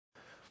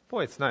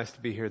Boy, it's nice to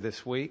be here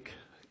this week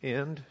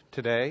and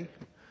today.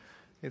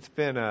 It's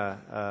been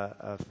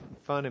a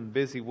fun and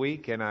busy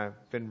week, and I've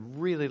been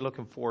really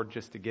looking forward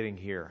just to getting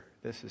here.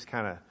 This is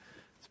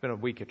it's been a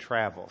week of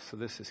travel, so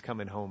this is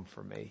coming home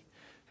for me.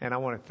 And I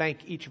want to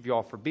thank each of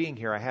y'all for being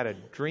here. I had a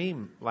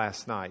dream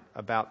last night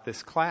about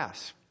this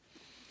class.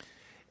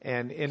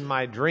 And in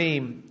my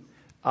dream,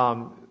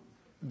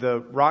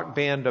 the rock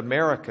band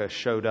America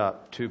showed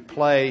up to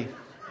play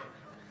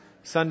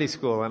Sunday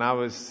school, and I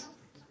was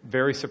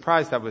very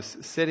surprised. I was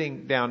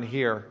sitting down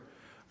here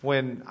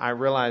when I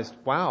realized,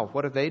 wow,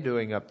 what are they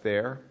doing up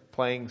there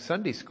playing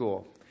Sunday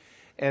school?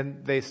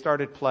 And they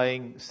started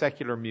playing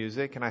secular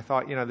music, and I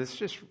thought, this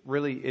just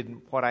really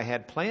isn't what I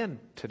had planned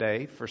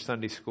today for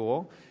Sunday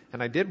school.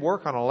 And I did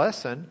work on a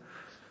lesson,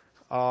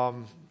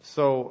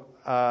 so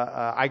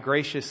I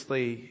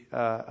graciously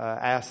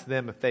asked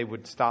them if they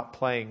would stop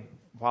playing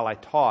while I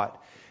taught.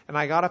 And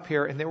I got up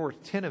here, and there were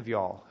 10 of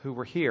y'all who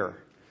were here.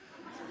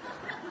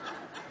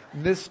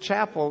 This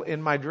chapel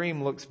in my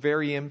dream looks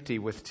very empty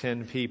with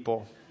 10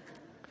 people.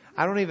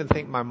 I don't even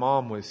think my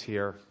mom was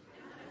here.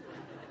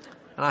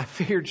 And I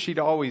figured she'd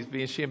always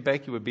be, and she and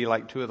Becky would be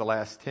like 2 of the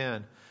last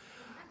 10.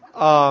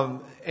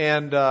 I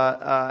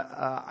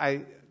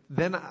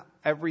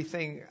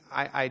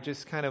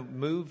just kind of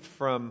moved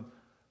from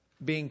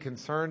being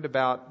concerned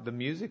about the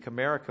music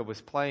America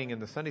was playing in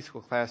the Sunday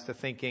school class to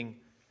thinking,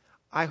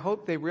 I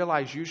hope they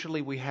realize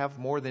usually we have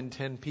more than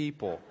 10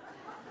 people.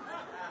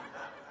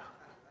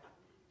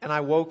 And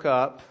I woke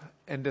up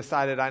and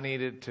decided I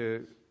needed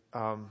to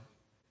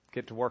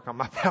get to work on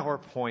my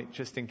PowerPoint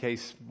just in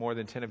case more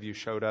than 10 of you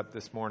showed up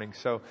this morning.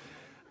 So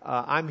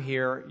I'm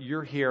here,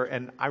 you're here,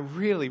 and I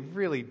really,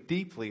 really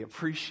deeply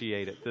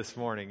appreciate it this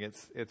morning.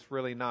 It's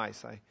really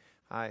nice.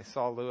 I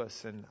saw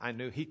Lewis, and I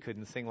knew he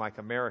couldn't sing like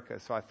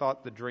America, so I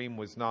thought the dream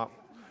was not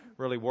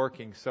really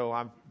working, so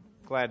I'm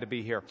glad to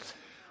be here.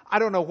 I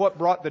don't know what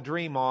brought the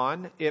dream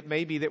on. It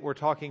may be that we're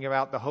talking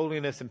about the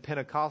holiness and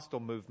Pentecostal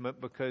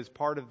movement, because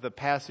part of the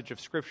passage of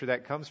Scripture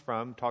that comes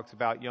from talks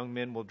about young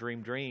men will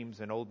dream dreams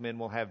and old men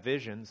will have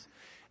visions.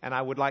 And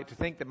I would like to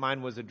think that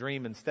mine was a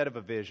dream instead of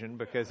a vision,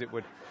 because it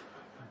would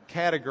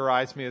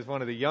categorize me as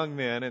one of the young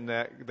men in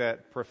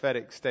that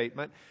prophetic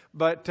statement.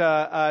 But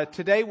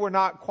today we're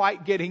not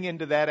quite getting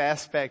into that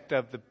aspect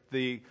of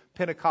the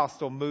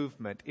Pentecostal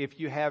movement. If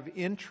you have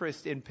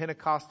interest in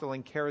Pentecostal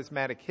and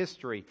charismatic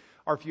history,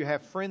 or if you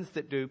have friends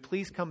that do,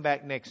 please come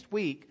back next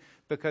week,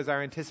 because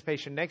our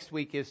anticipation next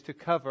week is to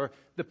cover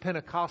the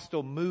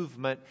Pentecostal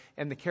movement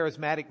and the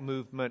charismatic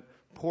movement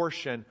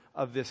portion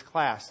of this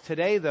class.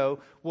 Today, though,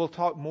 we'll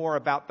talk more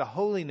about the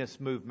holiness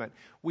movement.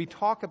 We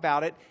talk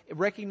about it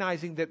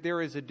recognizing that there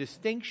is a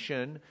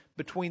distinction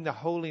between the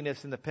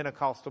holiness and the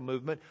Pentecostal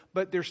movement,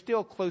 but they're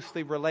still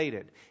closely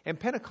related. And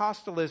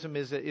Pentecostalism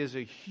is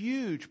a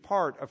huge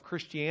part of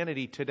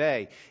Christianity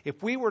today.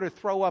 If we were to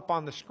throw up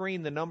on the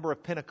screen the number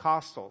of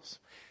Pentecostals,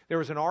 there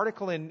was an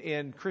article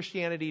in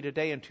Christianity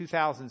Today in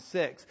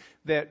 2006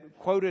 that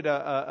quoted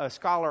a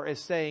scholar as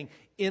saying,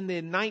 in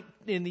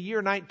the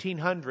year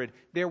 1900,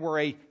 there were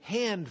a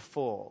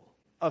handful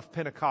of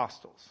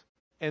Pentecostals.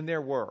 And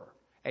there were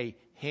a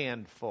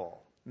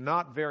handful.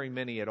 Not very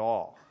many at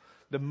all.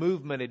 The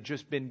movement had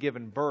just been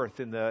given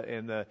birth in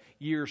the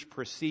years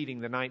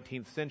preceding the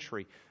 19th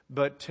century.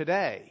 But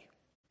today,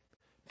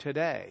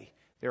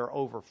 there are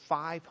over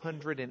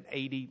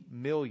 580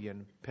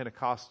 million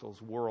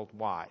Pentecostals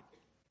worldwide.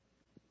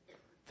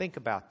 Think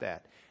about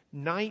that.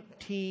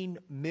 19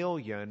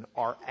 million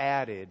are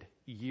added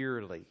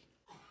yearly.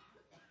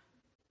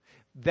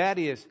 That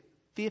is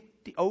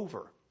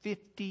over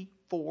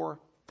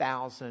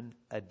 54,000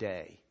 a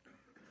day.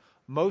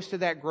 Most of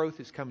that growth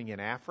is coming in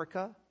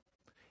Africa,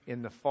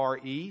 in the Far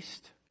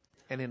East,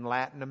 and in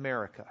Latin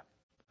America.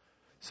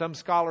 Some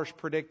scholars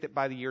predict that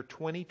by the year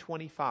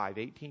 2025,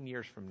 18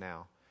 years from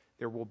now,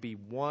 there will be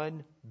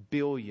 1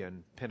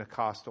 billion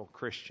Pentecostal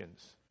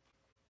Christians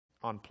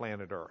on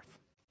planet Earth.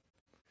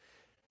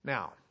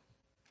 Now,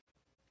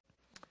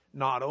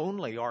 not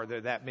only are there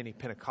that many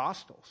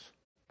Pentecostals,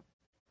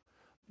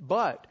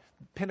 but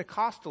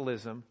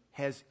Pentecostalism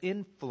has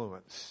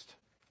influenced.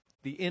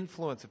 The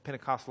influence of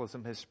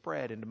Pentecostalism has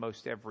spread into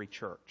most every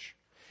church.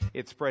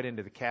 It spread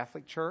into the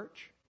Catholic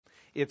Church.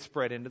 It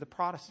spread into the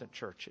Protestant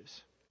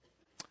churches.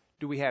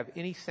 Do we have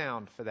any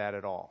sound for that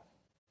at all?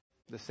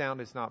 The sound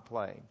is not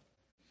playing.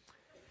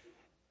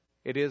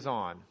 It is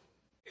on.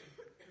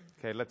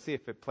 Okay, let's see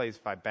if it plays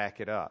if I back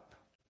it up.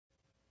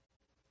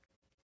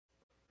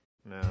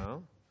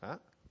 No. Huh?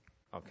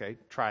 Okay,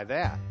 try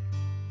that.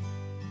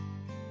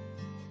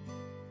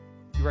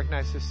 You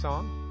recognize this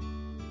song?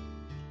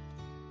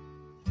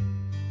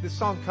 This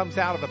song comes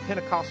out of a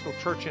Pentecostal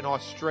church in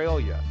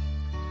Australia.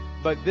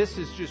 But this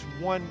is just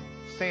one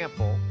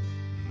sample.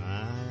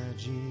 My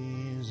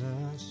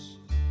Jesus,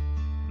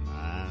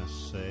 my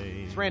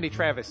Savior. It's Randy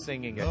Travis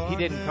singing it. He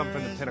didn't come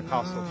from the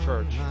Pentecostal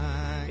church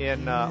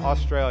in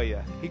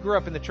Australia. He grew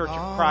up in the Church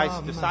of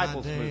Christ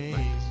Disciples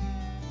movement.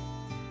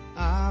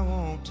 I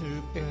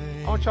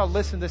want y'all to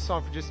listen to this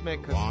song for just a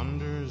minute, because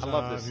I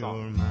love this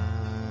song.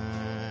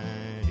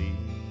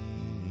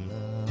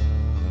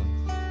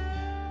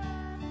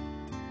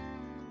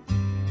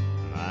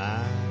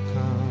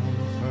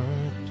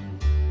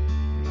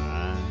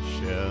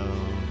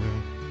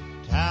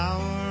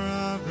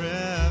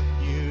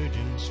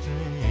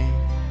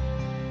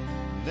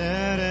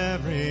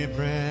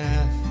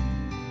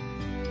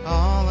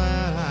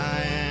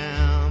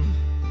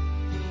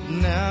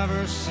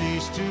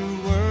 place to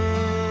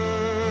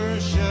worship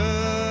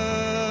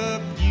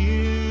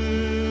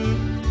you.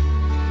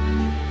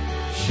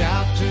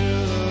 Shout to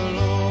the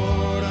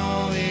Lord,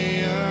 all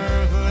the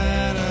earth,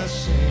 let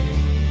us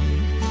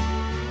sing.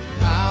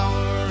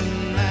 Power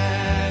and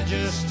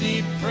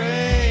majesty,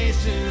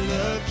 praise to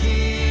the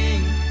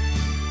King.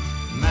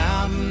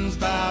 Mountains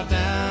bow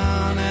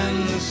down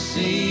and the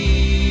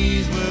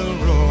seas will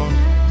roar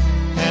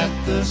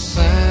at the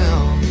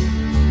sound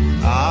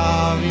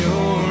of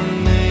your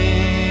name.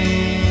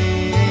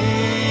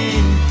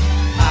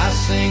 I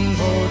sing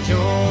for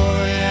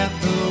joy at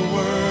the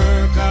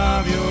work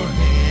of your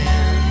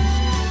hands.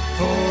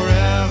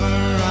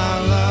 Forever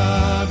I'll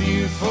love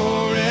you,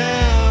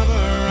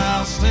 forever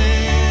I'll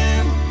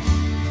stand.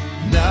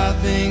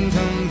 Nothing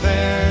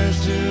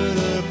compares to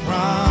the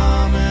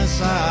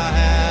promise I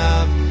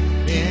have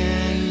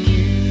in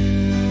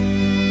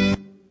you.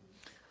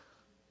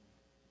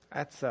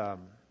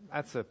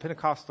 That's a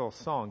Pentecostal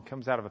song.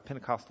 Comes out of a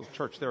Pentecostal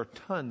church. There are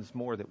tons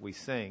more that we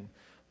sing.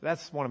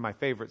 That's one of my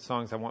favorite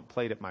songs I want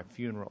played at my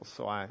funerals.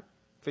 So I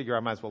figure I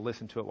might as well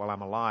listen to it while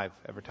I'm alive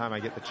every time I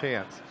get the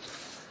chance.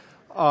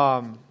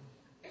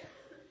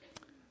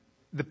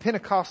 The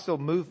Pentecostal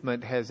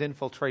movement has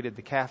infiltrated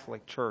the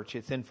Catholic Church.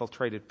 It's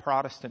infiltrated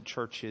Protestant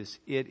churches.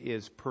 It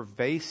is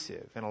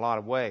pervasive in a lot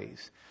of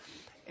ways.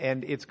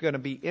 And it's going to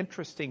be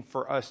interesting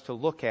for us to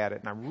look at it.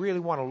 And I really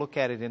want to look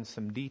at it in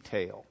some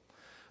detail,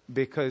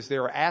 because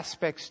there are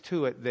aspects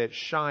to it that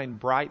shine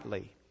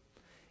brightly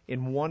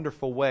in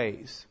wonderful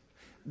ways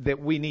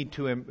that we need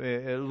to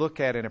look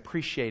at and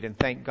appreciate and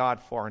thank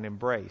God for and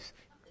embrace.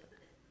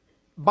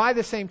 By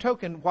the same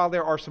token, while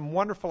there are some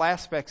wonderful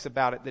aspects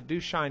about it that do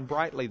shine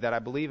brightly that I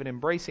believe in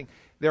embracing,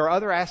 there are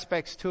other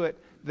aspects to it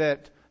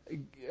that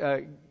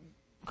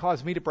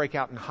cause me to break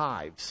out in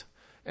hives.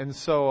 And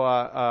so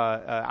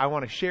I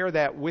want to share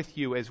that with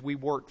you as we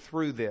work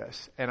through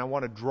this. And I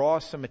want to draw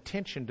some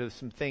attention to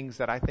some things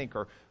that I think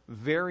are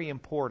very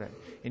important.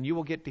 And you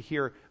will get to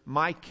hear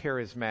my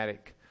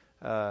charismatic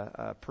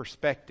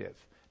perspective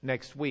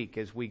next week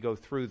as we go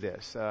through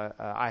this.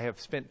 I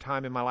have spent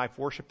time in my life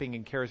worshiping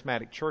in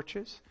charismatic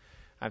churches.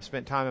 I've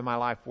spent time in my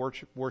life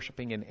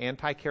worshiping in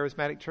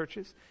anti-charismatic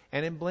churches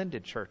and in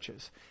blended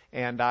churches.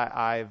 And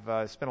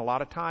I've spent a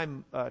lot of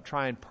time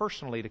trying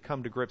personally to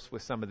come to grips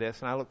with some of this.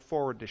 And I look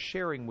forward to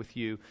sharing with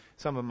you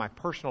some of my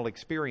personal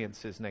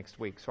experiences next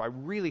week. So I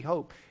really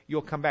hope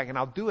you'll come back. And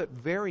I'll do it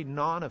very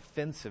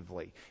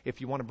non-offensively if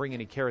you want to bring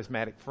any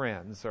charismatic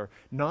friends or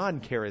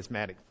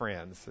non-charismatic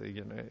friends,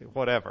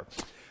 whatever.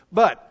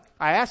 But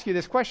I ask you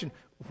this question: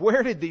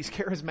 where did these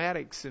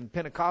charismatics and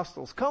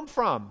Pentecostals come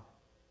from?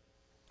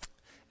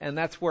 And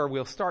that's where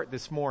we'll start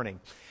this morning.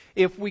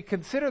 If we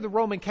consider the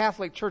Roman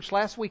Catholic Church,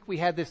 last week we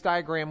had this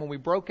diagram when we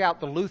broke out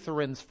the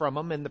Lutherans from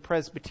them and the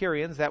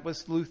Presbyterians. That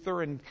was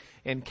Luther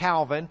and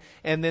Calvin.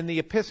 And then the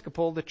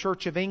Episcopal, the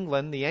Church of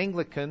England, the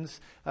Anglicans,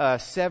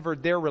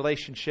 severed their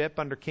relationship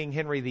under King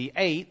Henry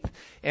VIII.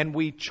 And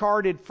we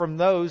charted from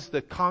those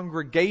the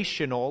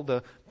congregational,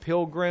 the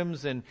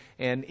Pilgrims and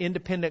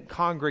independent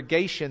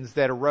congregations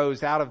that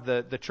arose out of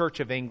the Church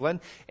of England,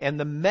 and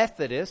the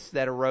Methodists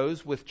that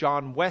arose with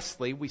John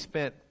Wesley. We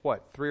spent,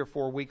 3 or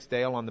 4 weeks,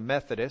 Dale, on the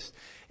Methodists.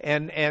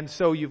 And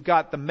so you've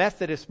got the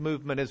Methodist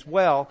movement as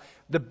well.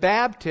 The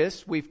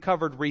Baptists we've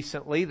covered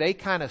recently. They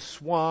kind of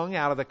swung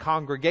out of the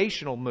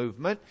congregational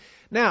movement.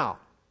 Now,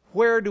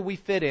 where do we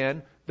fit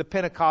in the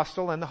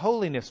Pentecostal and the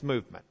holiness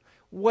movement?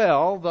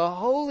 Well, the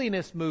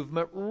holiness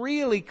movement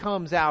really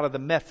comes out of the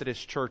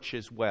Methodist Church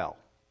as well.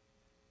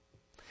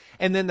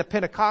 And then the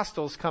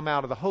Pentecostals come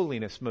out of the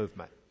holiness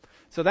movement.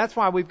 So that's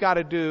why we've got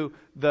to do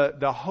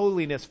the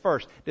holiness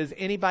first. Does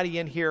anybody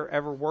in here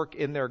ever work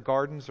in their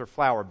gardens or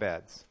flower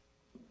beds?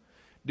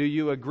 Do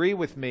you agree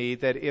with me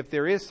that if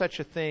there is such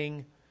a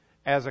thing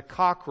as a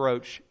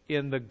cockroach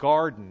in the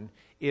garden,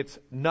 it's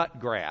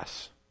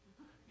nutgrass?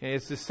 And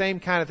it's the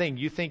same kind of thing.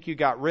 You think you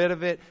got rid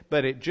of it,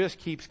 but it just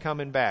keeps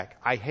coming back.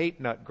 I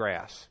hate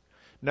nutgrass.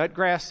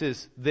 Nutgrass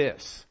is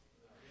this.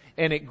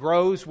 And it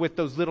grows with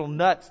those little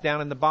nuts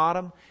down in the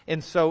bottom.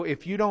 And so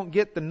if you don't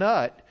get the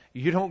nut,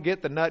 you don't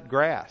get the nut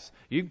grass.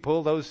 You can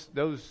pull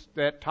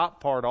that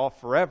top part off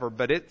forever,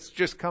 but it's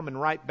just coming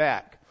right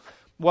back.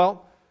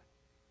 Well,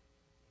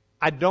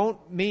 I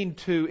don't mean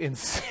to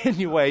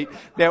insinuate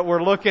that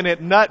we're looking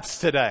at nuts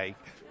today.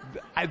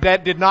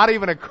 That did not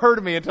even occur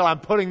to me until I'm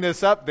putting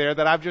this up there,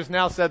 that I've just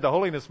now said the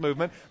holiness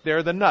movement,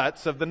 they're the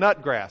nuts of the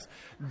nut grass.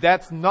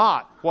 That's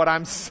not what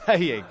I'm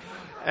saying.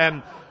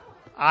 And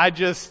I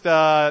just,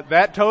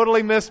 that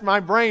totally missed my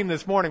brain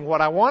this morning.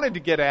 What I wanted to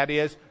get at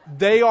is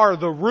they are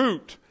the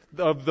root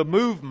of the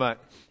movement.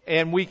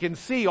 And we can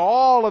see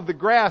all of the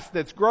grass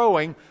that's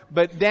growing,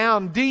 but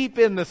down deep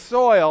in the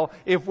soil,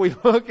 if we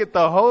look at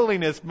the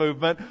holiness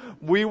movement,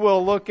 we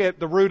will look at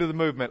the root of the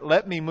movement.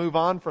 Let me move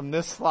on from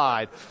this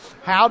slide.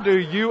 How do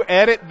you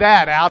edit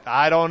that out?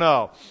 I don't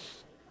know.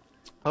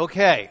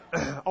 Okay.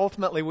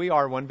 Ultimately, we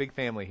are one big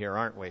family here,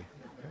 aren't we?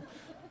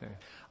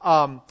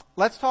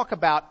 let's talk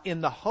about,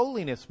 in the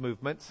holiness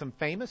movement, some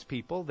famous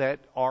people that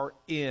are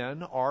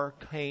in or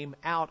came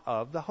out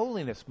of the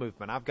holiness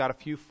movement. I've got a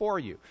few for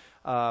you.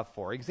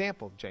 For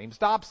example, James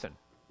Dobson.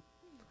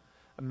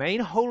 A main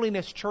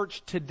holiness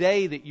church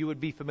today that you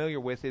would be familiar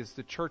with is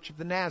the Church of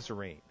the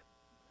Nazarene.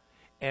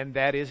 And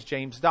that is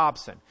James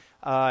Dobson.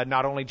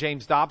 Not only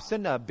James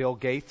Dobson, Bill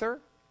Gaither.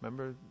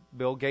 Remember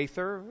Bill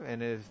Gaither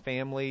and his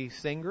family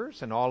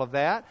singers and all of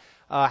that?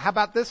 How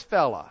about this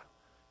fella?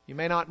 You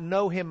may not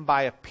know him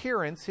by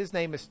appearance. His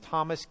name is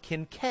Thomas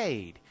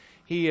Kinkade.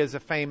 He is a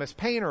famous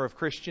painter of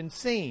Christian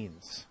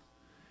scenes.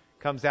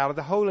 Comes out of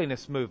the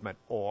holiness movement.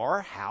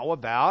 Or how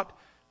about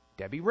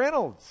Debbie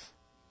Reynolds?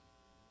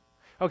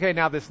 Okay,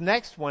 now this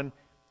next one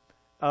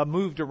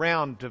moved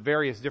around to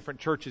various different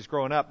churches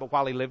growing up, but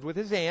while he lived with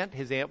his aunt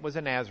was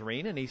a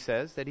Nazarene, and he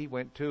says that he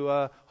went to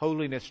a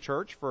holiness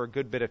church for a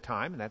good bit of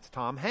time, and that's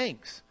Tom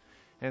Hanks.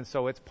 And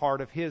so it's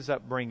part of his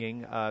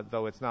upbringing,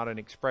 though it's not an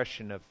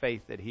expression of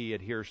faith that he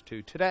adheres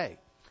to today.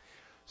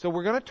 So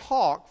we're going to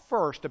talk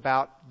first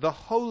about the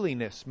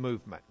holiness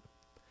movement.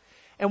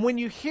 And when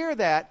you hear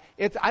that,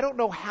 I don't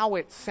know how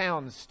it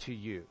sounds to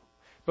you.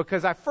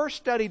 Because I first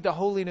studied the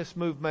holiness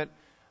movement,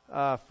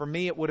 for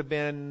me it would have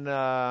been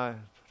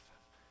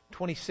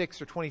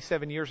 26 or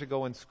 27 years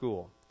ago in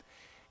school.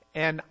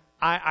 And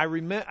I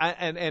remember,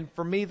 and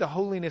for me, the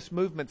holiness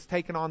movement's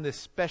taken on this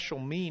special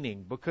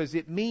meaning because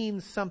it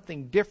means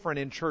something different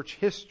in church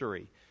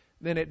history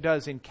than it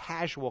does in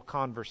casual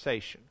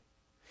conversation.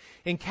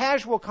 In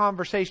casual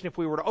conversation, if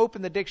we were to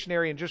open the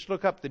dictionary and just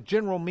look up the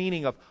general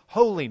meaning of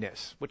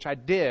holiness, which I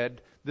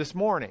did this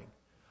morning,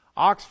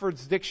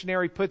 Oxford's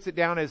dictionary puts it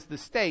down as the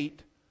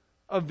state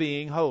of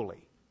being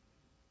holy.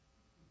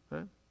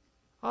 Huh?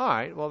 All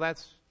right, well,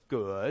 that's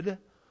good.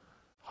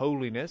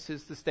 Holiness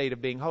is the state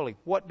of being holy.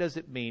 What does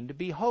it mean to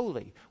be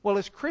holy? Well,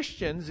 as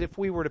Christians, if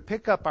we were to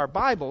pick up our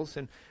Bibles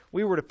and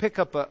we were to pick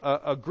up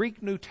a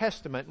Greek New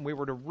Testament and we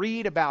were to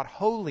read about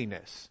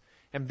holiness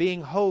and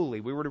being holy,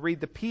 we were to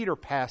read the Peter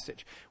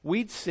passage,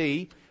 we'd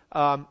see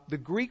the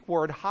Greek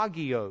word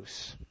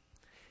hagios.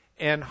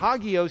 And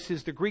hagios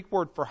is the Greek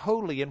word for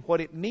holy, and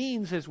what it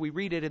means as we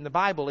read it in the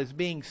Bible is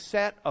being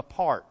set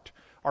apart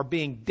or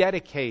being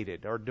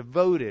dedicated or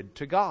devoted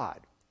to God.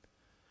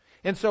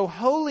 And so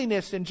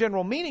holiness in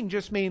general meaning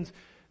just means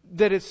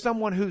that it's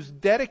someone who's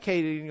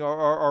dedicating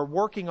or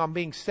working on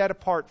being set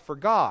apart for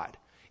God.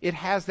 It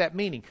has that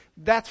meaning.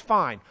 That's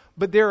fine.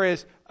 But there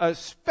is a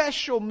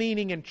special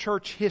meaning in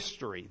church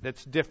history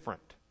that's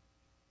different.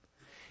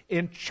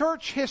 In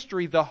church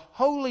history, the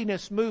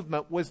holiness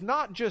movement was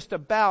not just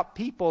about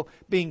people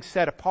being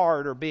set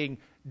apart or being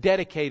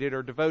dedicated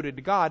or devoted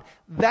to God.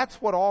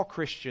 That's what all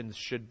Christians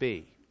should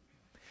be.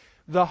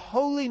 The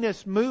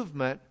holiness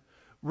movement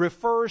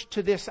refers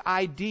to this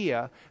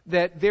idea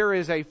that there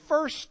is a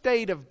first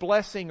state of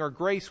blessing or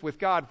grace with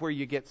God where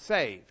you get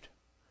saved.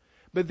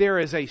 But there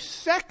is a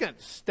second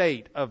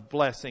state of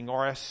blessing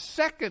or a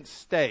second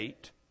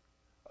state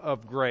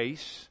of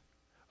grace,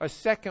 a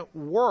second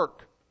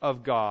work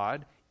of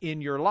God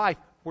in your life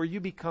where you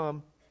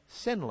become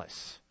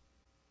sinless.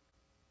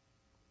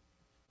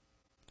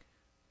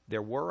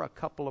 There were a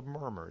couple of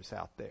murmurs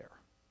out there.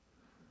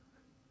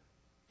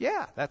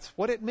 Yeah, that's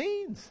what it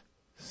means.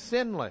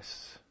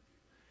 Sinless.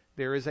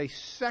 There is a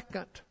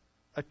second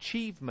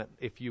achievement,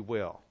 if you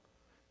will.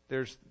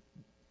 There's,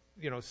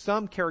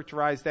 some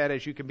characterize that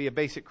as you can be a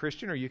basic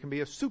Christian or you can be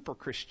a super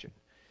Christian.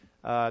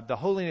 The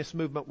holiness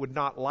movement would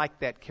not like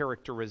that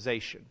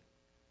characterization.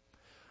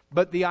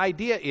 But the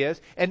idea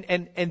is,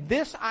 and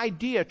this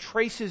idea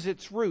traces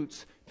its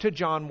roots to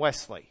John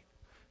Wesley,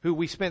 who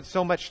we spent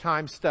so much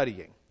time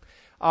studying.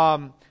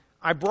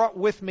 I brought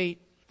with me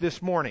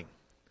this morning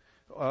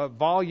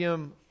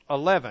volume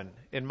 11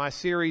 in my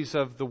series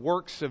of the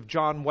works of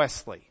John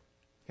Wesley.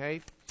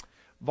 Okay?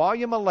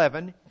 Volume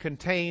 11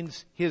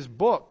 contains his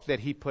book that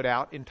he put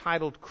out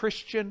entitled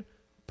Christian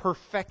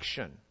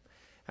Perfection.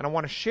 And I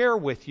want to share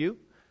with you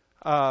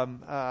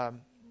an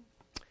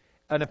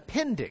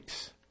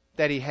appendix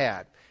that he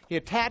had. He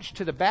attached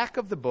to the back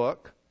of the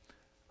book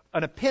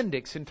an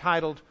appendix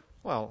entitled,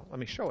 well, let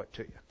me show it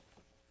to you.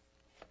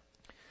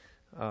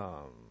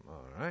 All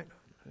right.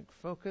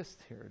 Focused.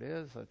 Here it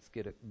is. Let's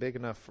get it big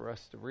enough for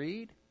us to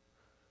read.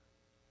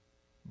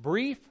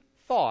 Brief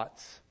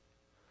thoughts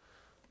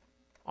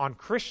on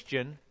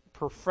Christian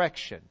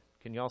perfection.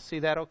 Can you all see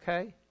that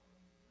okay?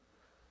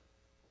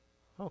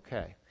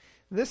 Okay.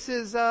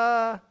 These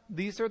are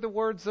the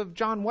words of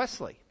John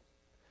Wesley.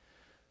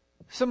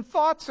 Some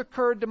thoughts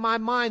occurred to my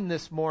mind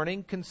this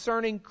morning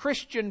concerning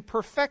Christian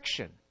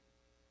perfection,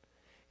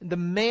 the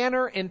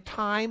manner and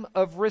time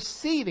of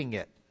receiving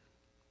it,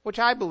 which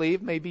I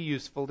believe may be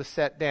useful to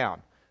set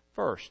down.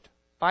 First,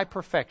 by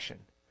perfection,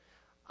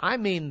 I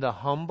mean the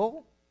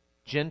humble,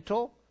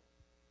 gentle,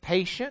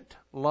 patient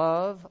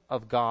love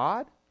of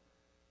God,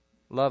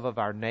 love of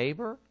our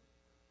neighbor,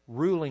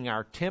 ruling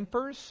our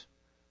tempers,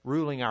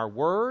 ruling our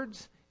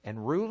words,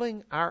 and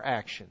ruling our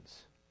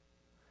actions.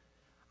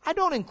 I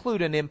don't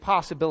include an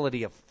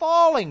impossibility of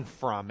falling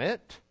from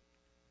it.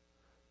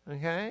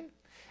 Okay?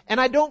 And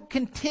I don't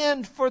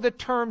contend for the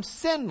term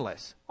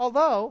sinless,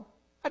 although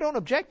I don't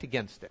object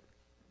against it.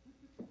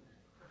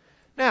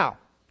 Now,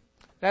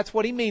 that's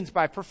what he means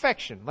by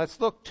perfection. Let's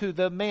look to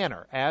the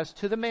manner. As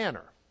to the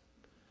manner,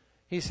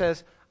 he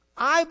says,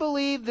 I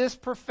believe this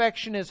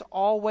perfection is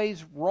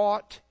always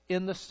wrought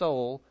in the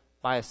soul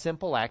by a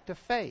simple act of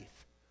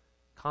faith,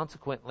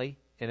 consequently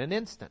in an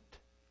instant.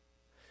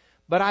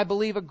 But I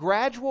believe a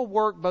gradual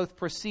work both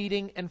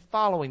preceding and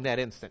following that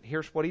instant.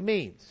 Here's what he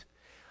means.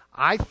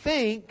 I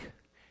think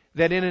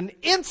that in an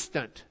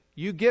instant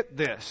you get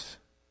this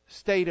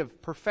state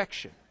of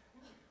perfection.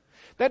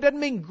 That doesn't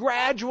mean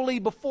gradually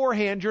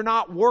beforehand you're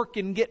not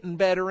working, getting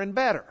better and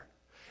better.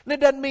 And it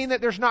doesn't mean that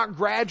there's not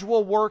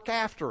gradual work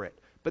after it.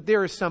 But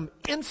there is some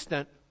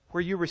instant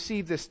where you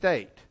receive this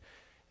state.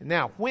 And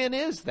now, when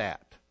is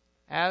that?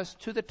 As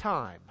to the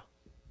time.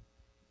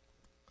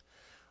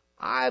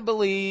 I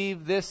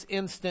believe this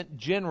instant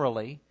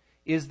generally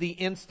is the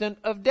instant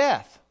of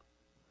death.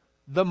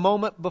 The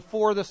moment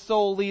before the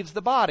soul leaves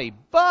the body.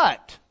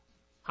 But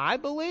I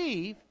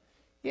believe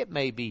it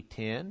may be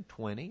 10,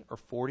 20, or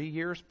 40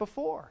 years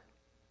before.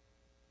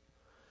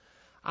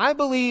 I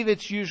believe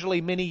it's usually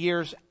many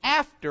years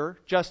after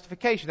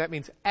justification. That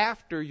means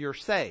after you're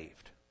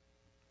saved.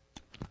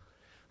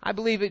 I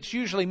believe it's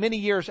usually many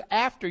years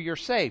after you're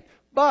saved.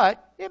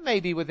 But it may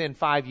be within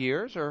 5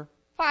 years or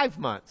 5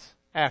 months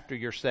after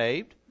you're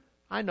saved.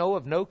 I know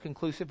of no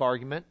conclusive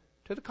argument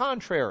to the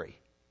contrary.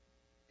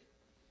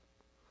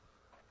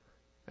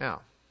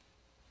 Now,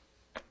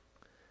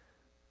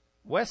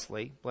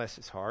 Wesley, bless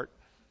his heart,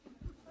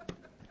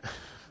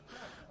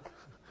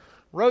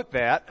 wrote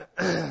that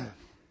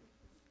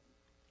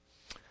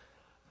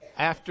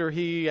after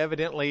he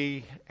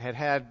evidently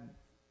had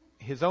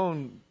his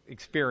own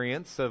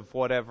experience of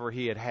whatever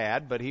he had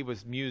had, but he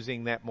was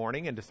musing that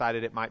morning and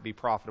decided it might be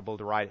profitable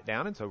to write it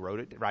down, and so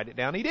write it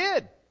down. He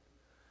did.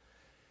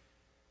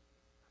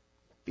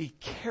 Be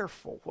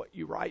careful what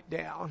you write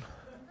down.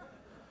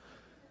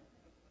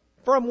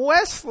 From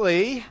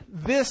Wesley,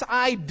 this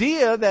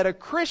idea that a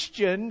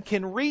Christian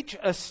can reach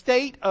a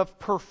state of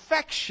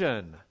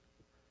perfection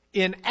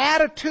in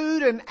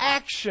attitude and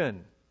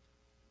action.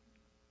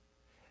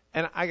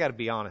 And I got to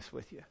be honest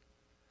with you.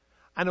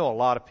 I know a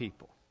lot of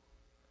people.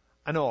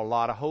 I know a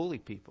lot of holy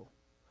people.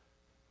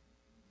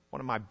 One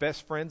of my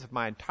best friends of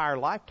my entire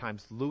lifetime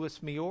is Louis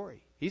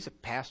Miori. He's a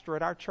pastor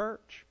at our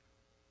church.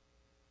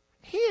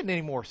 He isn't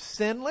any more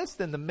sinless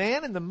than the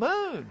man in the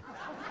moon.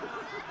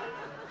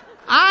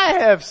 I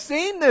have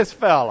seen this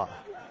fella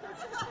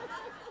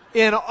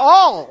in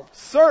all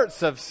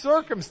sorts of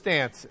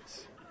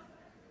circumstances.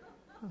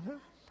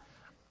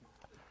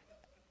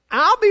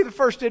 I'll be the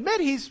first to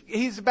admit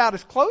he's about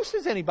as close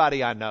as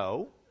anybody I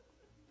know,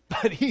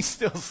 but he's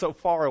still so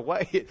far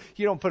away.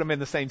 You don't put him in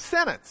the same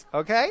sentence,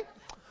 okay?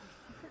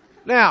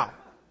 Now,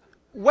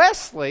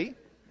 Wesley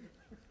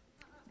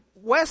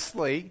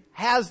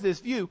has this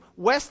view.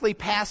 Wesley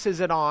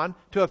passes it on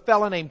to a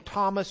fellow named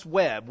Thomas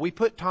Webb. We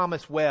put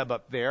Thomas Webb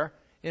up there.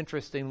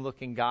 Interesting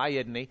looking guy,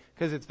 isn't he?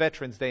 Because it's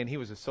Veterans Day and he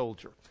was a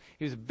soldier.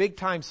 He was a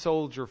big-time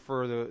soldier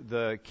for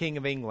the King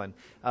of England,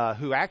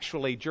 who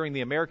actually, during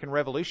the American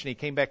Revolution, he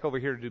came back over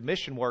here to do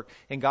mission work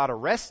and got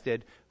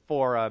arrested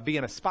for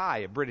being a spy,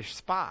 a British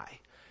spy.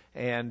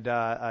 And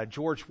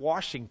George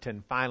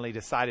Washington finally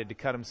decided to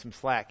cut him some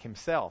slack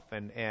himself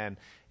and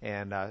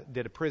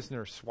did a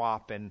prisoner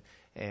swap,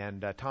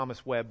 and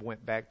Thomas Webb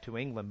went back to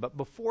England. But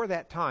before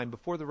that time,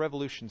 before the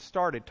revolution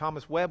started,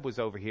 Thomas Webb was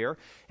over here,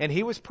 and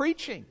he was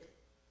preaching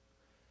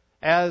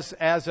as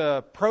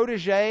a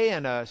protege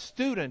and a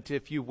student,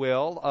 if you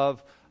will,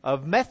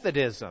 of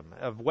Methodism,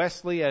 of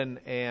Wesley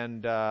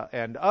and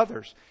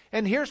others.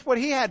 And here's what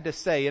he had to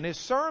say in his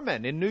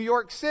sermon in New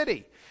York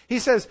City. He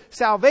says,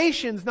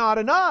 salvation's not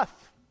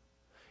enough.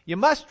 You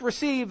must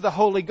receive the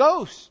Holy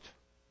Ghost.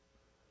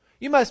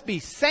 You must be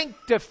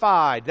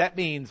sanctified. That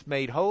means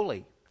made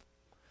holy.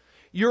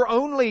 You're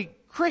only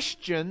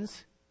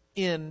Christians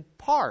in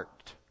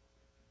part.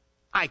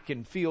 I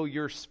can feel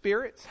your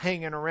spirits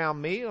hanging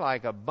around me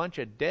like a bunch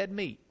of dead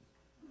meat.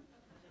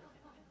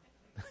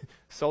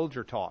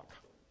 Soldier talk.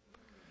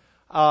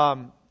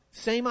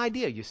 Same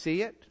idea. You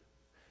see it?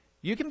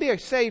 You can be a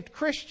saved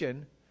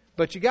Christian,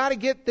 but you got to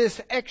get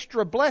this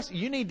extra blessing.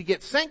 You need to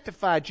get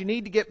sanctified. You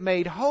need to get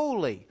made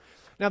holy.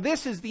 Now,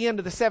 this is the end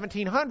of the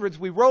 1700s.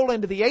 We roll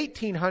into the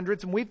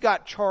 1800s, and we've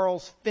got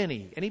Charles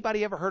Finney.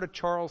 Anybody ever heard of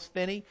Charles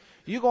Finney?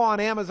 You go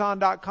on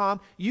Amazon.com.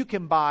 You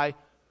can buy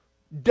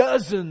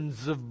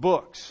dozens of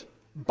books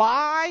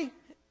by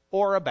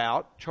or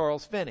about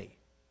Charles Finney.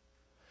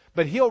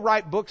 But he'll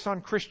write books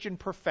on Christian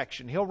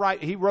perfection.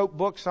 He wrote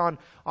books on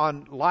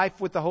life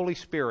with the Holy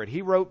Spirit.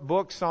 He wrote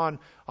books on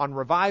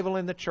revival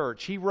in the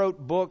church. He wrote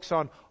books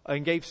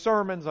and gave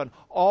sermons on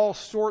all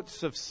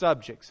sorts of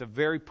subjects. A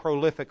very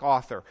prolific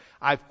author.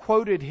 I've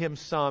quoted him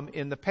some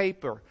in the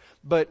paper.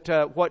 But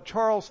what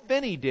Charles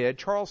Finney did,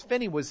 Charles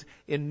Finney was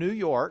in New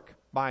York,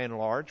 by and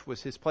large,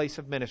 was his place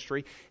of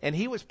ministry. And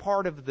he was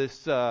part of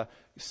this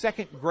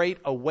Second Great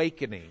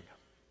Awakening.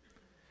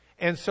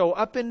 And so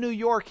up in New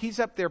York, he's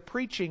up there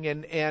preaching,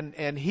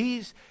 and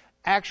he's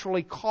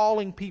actually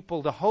calling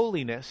people to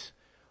holiness.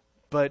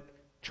 But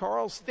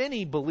Charles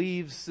Finney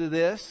believes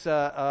this.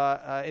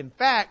 In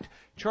fact,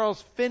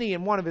 Charles Finney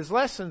in one of his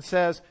lessons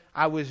says,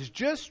 I was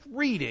just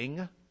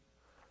reading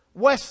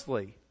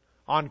Wesley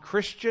on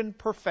Christian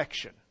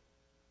perfection.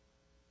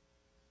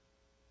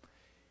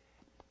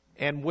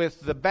 And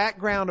with the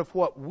background of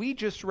what we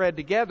just read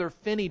together,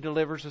 Finney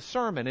delivers a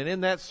sermon. And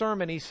in that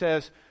sermon he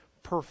says,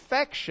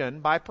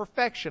 perfection, by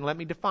perfection, let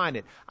me define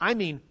it. I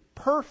mean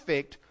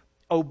perfect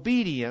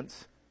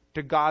obedience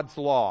to God's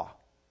law.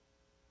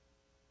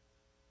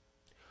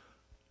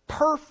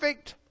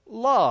 Perfect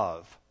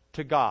love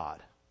to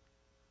God.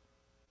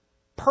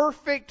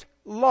 Perfect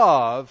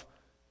love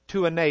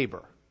to a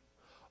neighbor.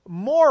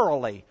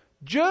 Morally,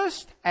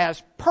 just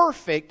as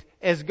perfect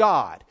as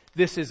God.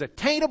 This is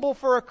attainable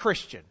for a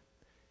Christian,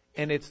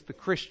 and it's the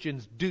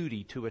Christian's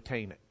duty to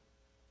attain it.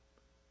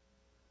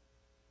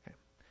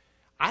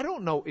 I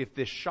don't know if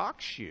this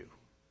shocks you.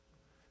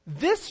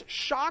 This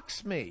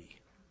shocks me.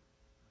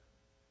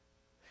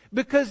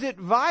 Because it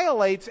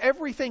violates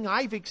everything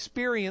I've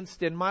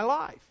experienced in my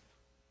life.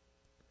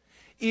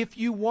 If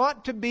you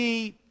want to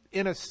be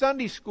in a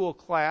Sunday school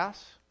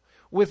class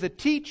with a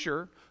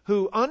teacher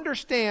who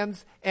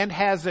understands and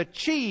has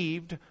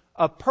achieved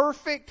a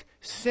perfect,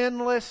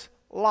 sinless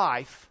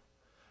life,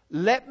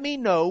 let me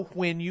know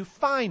when you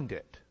find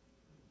it.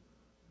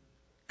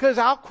 Because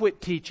I'll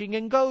quit teaching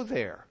and go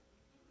there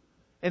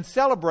and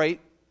celebrate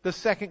the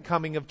second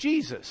coming of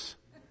Jesus.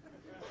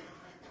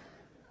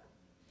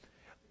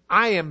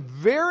 I am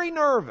very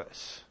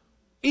nervous,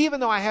 even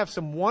though I have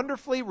some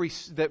wonderfully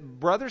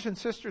brothers and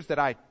sisters that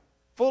I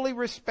fully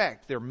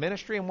respect their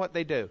ministry and what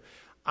they do.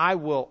 I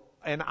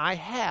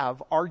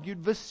have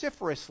argued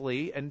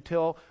vociferously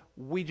until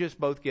we just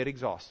both get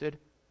exhausted,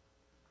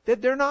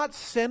 that they're not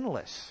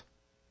sinless.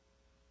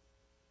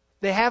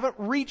 They haven't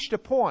reached a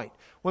point.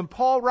 When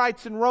Paul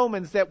writes in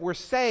Romans that we're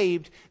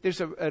saved,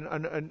 there's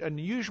an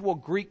unusual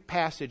Greek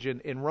passage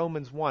in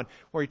Romans 1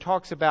 where he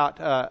talks about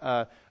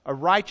a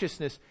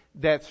righteousness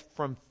that's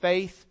from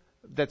faith,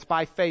 that's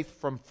by faith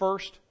from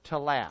first to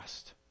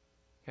last.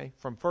 Okay,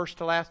 from first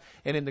to last.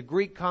 And in the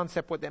Greek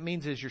concept, what that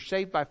means is you're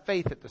saved by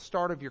faith at the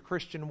start of your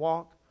Christian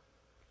walk,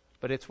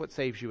 but it's what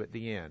saves you at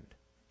the end.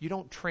 You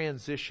don't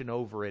transition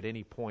over at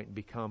any point and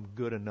become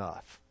good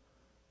enough.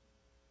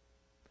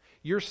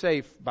 You're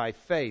saved by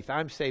faith.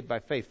 I'm saved by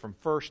faith from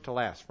first to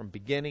last, from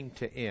beginning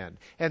to end.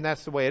 And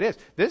that's the way it is.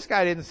 This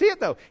guy didn't see it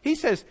though. He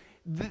says,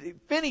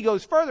 Finney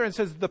goes further and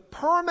says, the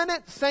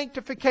permanent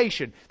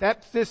sanctification,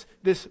 that's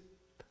this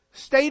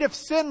state of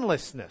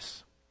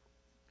sinlessness.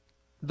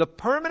 The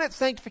permanent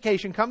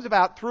sanctification comes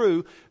about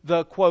through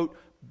the, quote,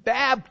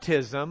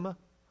 baptism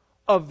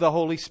of the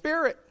Holy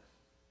Spirit.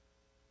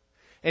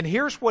 And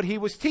here's what he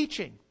was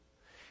teaching.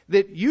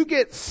 That you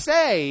get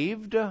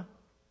saved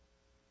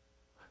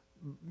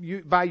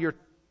by your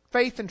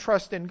faith and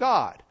trust in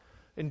God,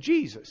 in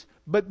Jesus.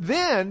 But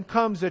then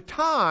comes a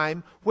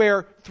time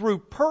where through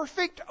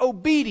perfect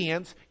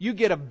obedience, you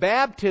get a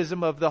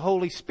baptism of the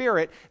Holy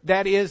Spirit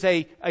that is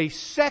a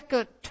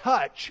second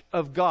touch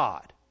of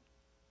God.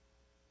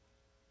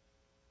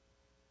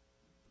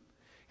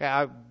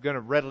 Yeah, I'm going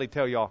to readily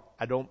tell y'all,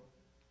 I don't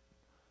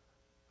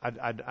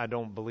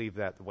believe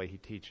that the way he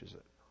teaches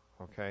it.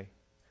 Okay?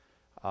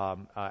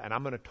 And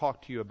I'm going to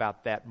talk to you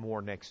about that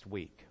more next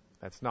week.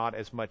 That's not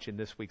as much in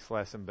this week's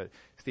lesson, but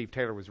Steve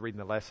Taylor was reading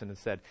the lesson and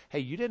said, hey,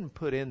 you didn't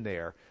put in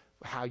there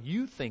how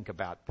you think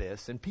about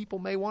this, and people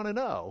may want to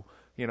know.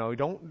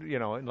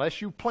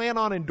 Unless you plan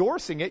on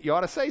endorsing it, you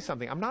ought to say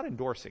something. I'm not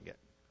endorsing it.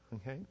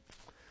 Okay?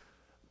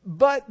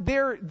 But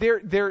we're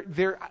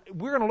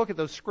going to look at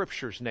those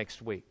scriptures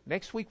next week.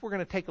 Next week we're going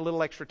to take a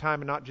little extra time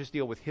and not just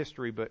deal with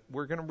history, but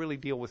we're going to really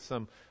deal with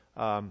some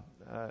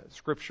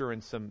scripture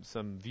and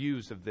some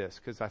views of this,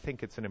 because I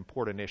think it's an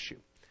important issue.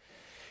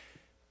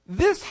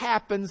 This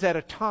happens at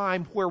a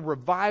time where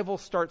revival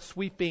starts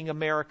sweeping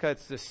America.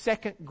 It's the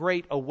second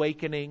great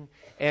awakening.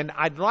 And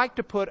I'd like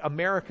to put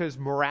America's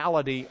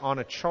morality on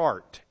a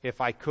chart, if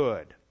I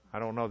could. I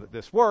don't know that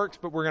this works,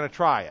 but we're going to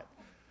try it.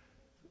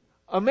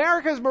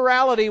 America's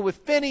morality with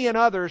Finney and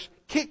others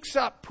kicks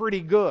up pretty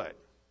good.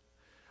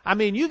 I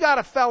mean, you got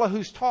a fellow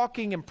who's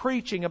talking and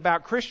preaching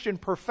about Christian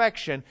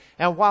perfection,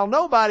 and while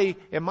nobody,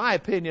 in my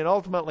opinion,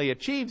 ultimately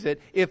achieves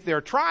it, if they're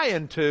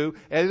trying to,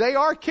 they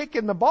are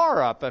kicking the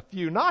bar up a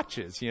few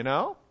notches, you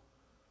know?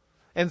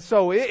 And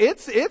so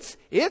it's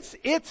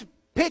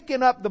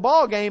picking up the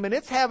ball game, and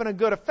it's having a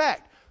good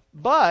effect.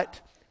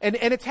 But, and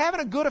it's having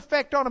a good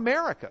effect on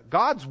America.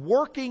 God's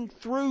working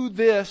through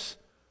this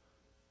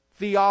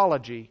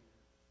theology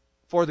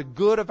for the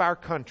good of our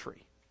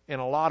country. In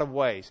a lot of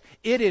ways.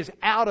 It is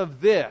out of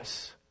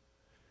this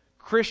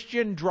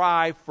Christian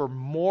drive for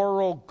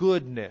moral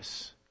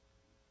goodness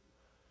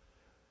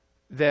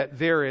that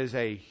there is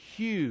a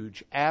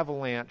huge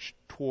avalanche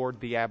toward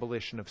the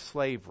abolition of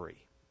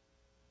slavery.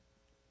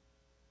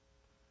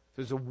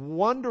 There's a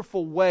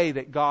wonderful way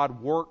that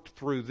God worked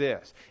through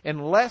this.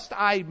 And lest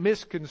I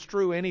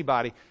misconstrue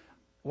anybody,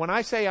 when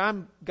I say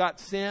I've got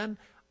sin,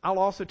 I'll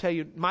also tell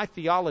you, my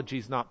theology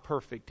is not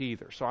perfect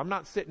either. So I'm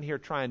not sitting here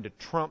trying to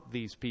trump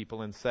these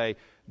people and say,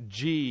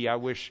 gee, I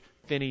wish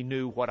Finney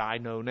knew what I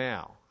know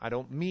now. I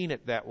don't mean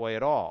it that way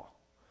at all.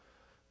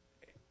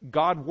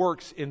 God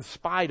works in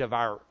spite of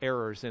our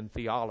errors in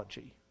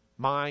theology.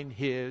 Mine,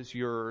 his,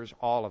 yours,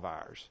 all of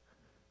ours.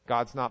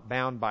 God's not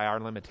bound by our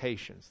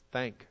limitations.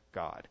 Thank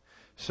God.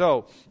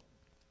 So,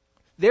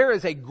 there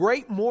is a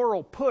great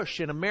moral push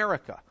in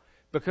America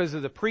because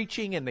of the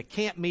preaching and the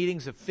camp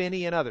meetings of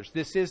Finney and others.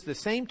 This is the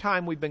same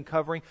time we've been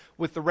covering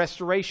with the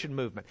Restoration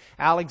Movement.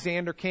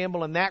 Alexander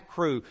Campbell and that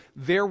crew,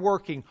 they're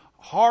working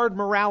hard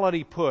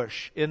morality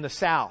push in the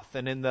South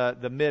and in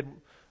the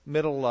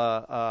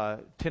middle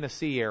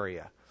Tennessee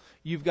area.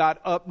 You've got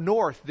up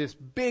north this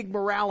big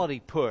morality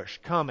push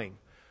coming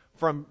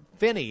from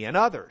Finney and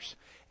others.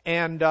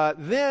 And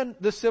then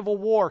the Civil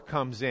War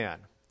comes in.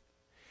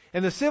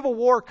 And the Civil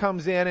War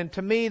comes in, and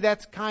to me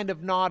that's kind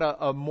of not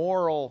a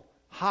moral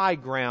high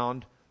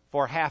ground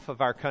for half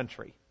of our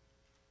country.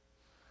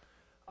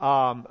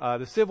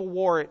 The Civil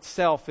War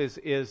itself is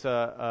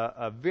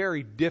a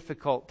very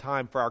difficult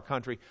time for our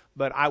country.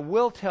 But I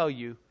will tell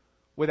you,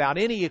 without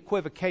any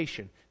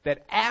equivocation,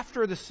 that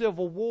after the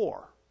Civil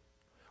War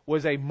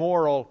was a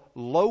moral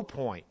low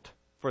point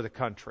for the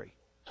country.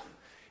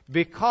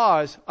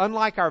 Because,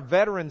 unlike our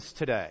veterans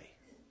today,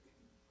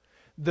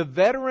 the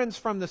veterans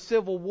from the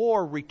Civil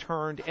War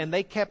returned and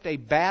they kept a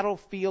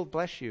battlefield,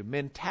 bless you,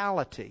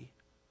 mentality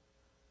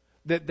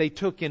that they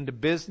took into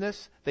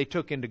business, they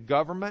took into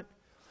government,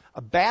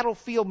 a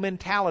battlefield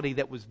mentality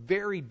that was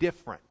very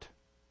different.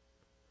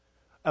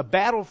 A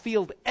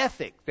battlefield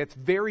ethic that's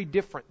very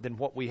different than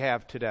what we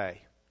have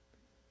today.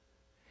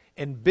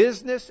 And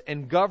business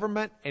and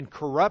government and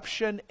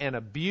corruption and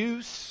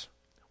abuse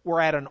were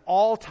at an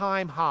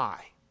all-time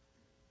high.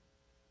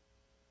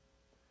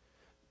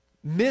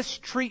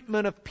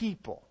 Mistreatment of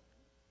people.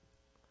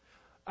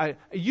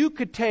 You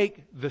could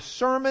take the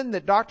sermon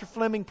that Dr.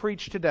 Fleming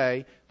preached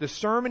today, the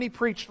sermon he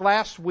preached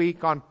last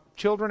week on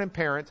children and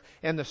parents,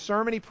 and the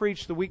sermon he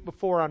preached the week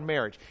before on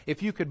marriage.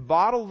 If you could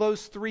bottle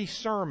those three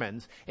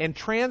sermons and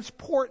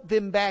transport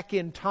them back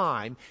in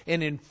time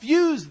and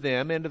infuse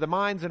them into the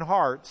minds and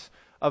hearts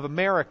of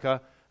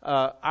America,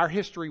 our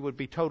history would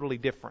be totally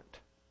different.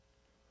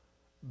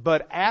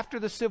 But after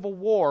the Civil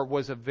War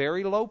was a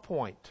very low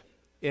point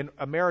in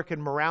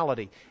American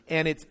morality.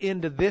 And it's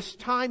into this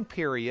time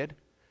period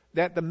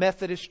that the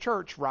Methodist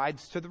Church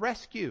rides to the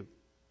rescue.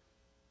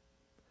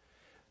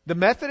 The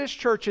Methodist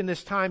Church in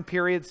this time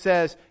period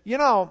says, you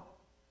know,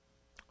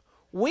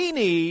 we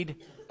need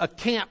a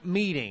camp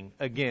meeting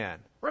again.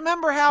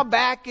 Remember how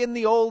back in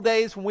the old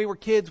days when we were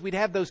kids, we'd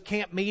have those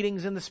camp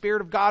meetings and the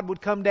Spirit of God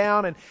would come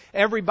down and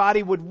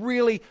everybody would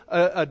really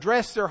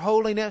address their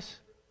holiness?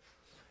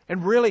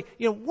 And really,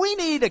 we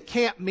need a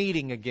camp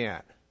meeting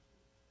again.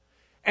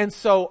 And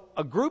so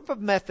a group of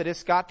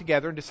Methodists got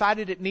together and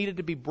decided it needed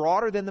to be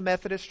broader than the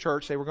Methodist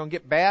Church. They were going to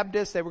get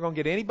Baptists. They were going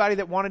to get anybody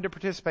that wanted to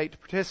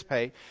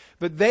participate.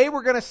 But they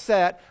were going to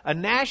set a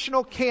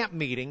national camp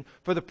meeting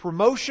for the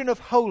promotion of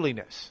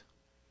holiness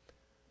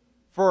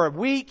for a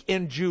week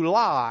in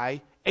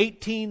July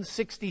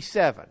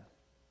 1867.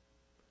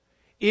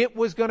 It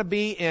was going to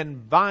be in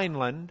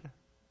Vineland,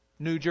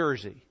 New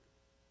Jersey.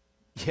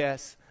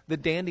 Yes, the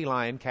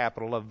dandelion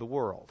capital of the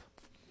world.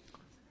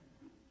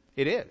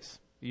 It is.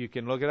 You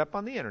can look it up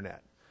on the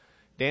internet.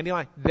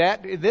 Dandelion.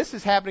 This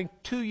is happening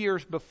 2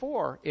 years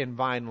before in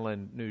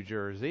Vineland, New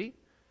Jersey.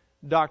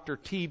 Dr.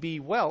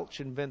 T.B. Welch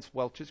invents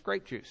Welch's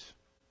grape juice.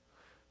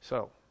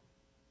 So,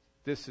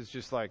 this is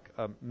just like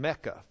a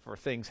mecca for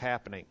things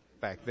happening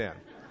back then.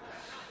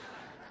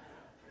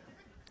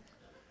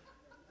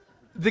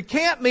 The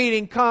camp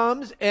meeting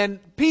comes and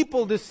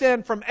people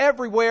descend from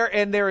everywhere,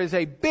 and there is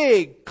a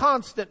big,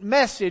 constant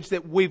message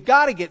that we've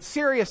got to get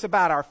serious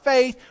about our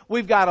faith.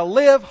 We've got to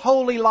live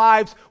holy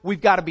lives. We've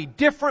got to be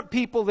different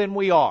people than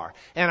we are.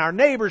 And our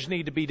neighbors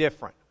need to be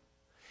different.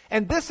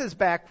 And this is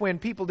back when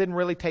people didn't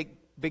really take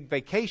big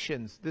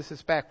vacations. This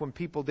is back when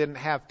people didn't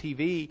have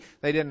TV.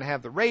 They didn't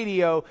have the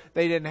radio.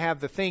 They didn't have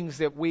the things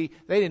that they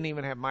didn't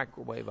even have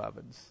microwave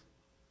ovens.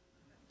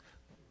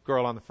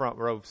 Girl on the front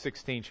row,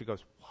 16, she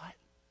goes,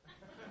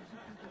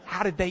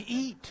 how did they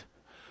eat?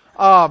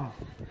 And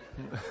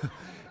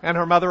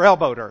her mother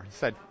elbowed her and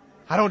said,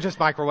 I don't just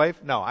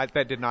microwave. No,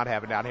 that did not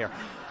happen down here.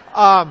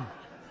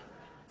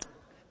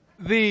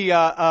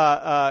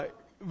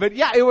 But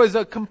yeah, it was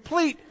a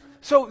complete,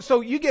 so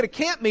you get a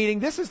camp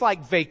meeting. This is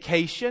like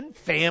vacation,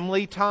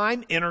 family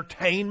time,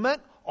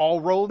 entertainment,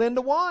 all rolled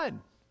into one.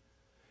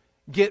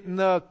 Get in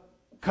the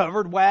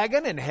covered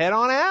wagon and head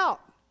on out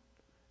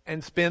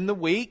and spend the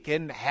week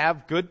and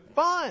have good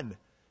fun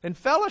and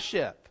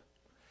fellowship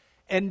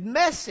and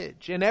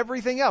message and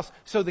everything else.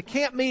 So the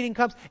camp meeting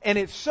comes, and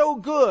it's so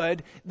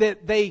good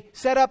that they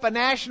set up a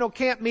national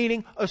camp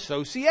meeting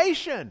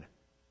association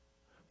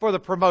for the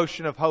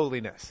promotion of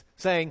holiness,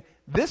 saying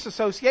this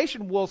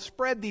association will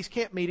spread these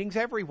camp meetings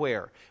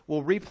everywhere.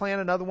 We'll replan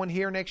another one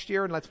here next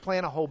year, and let's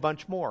plan a whole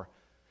bunch more.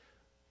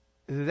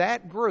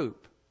 That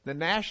group the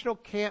National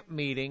Camp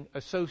Meeting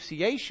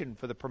Association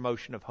for the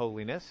Promotion of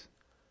Holiness,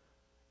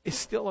 is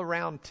still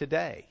around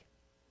today.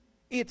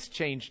 It's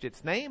changed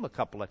its name a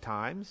couple of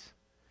times.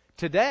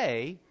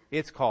 Today,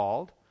 it's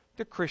called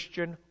the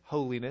Christian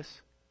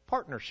Holiness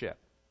Partnership.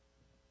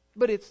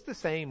 But it's the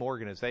same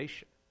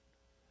organization.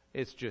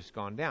 It's just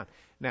gone down.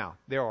 Now,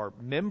 there are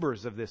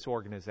members of this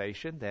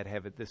organization that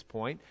have, at this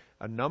point,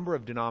 a number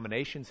of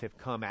denominations have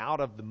come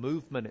out of the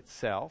movement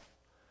itself,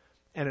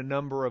 and a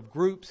number of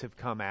groups have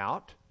come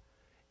out,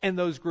 and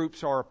those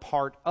groups are a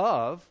part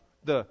of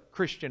the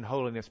Christian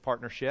Holiness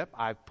Partnership.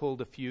 I've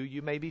pulled a few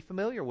you may be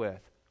familiar with.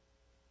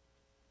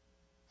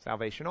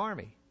 Salvation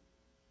Army.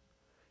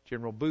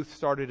 General Booth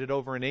started it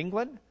over in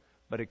England,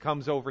 but it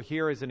comes over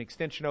here as an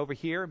extension over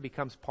here and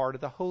becomes part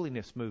of the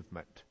holiness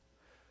movement.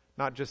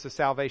 Not just the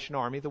Salvation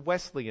Army, the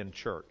Wesleyan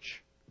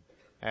Church,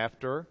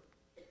 after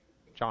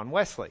John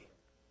Wesley.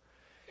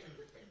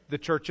 The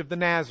Church of the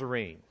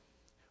Nazarene,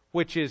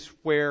 which is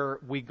where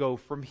we go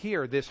from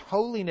here. This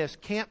holiness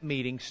camp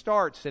meeting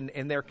starts, and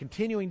they're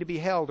continuing to be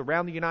held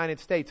around the United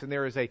States, and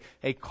there is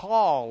a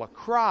call, a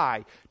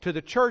cry to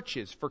the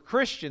churches for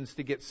Christians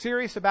to get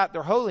serious about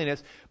their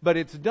holiness, but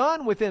it's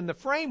done within the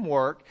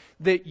framework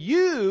that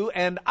you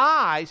and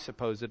I,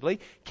 supposedly,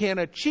 can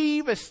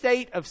achieve a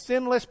state of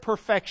sinless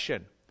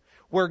perfection,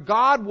 where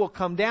God will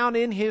come down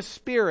in His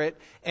Spirit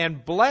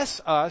and bless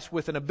us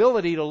with an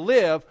ability to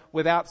live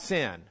without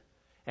sin.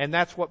 And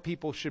that's what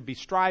people should be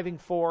striving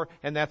for,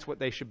 and that's what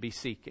they should be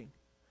seeking.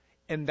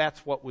 And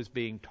that's what was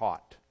being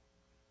taught.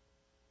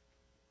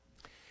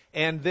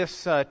 And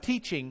this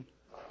teaching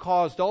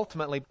caused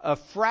ultimately a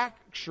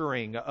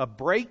fracturing, a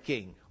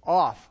breaking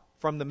off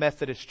from the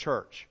Methodist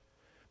Church.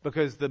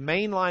 Because the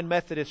mainline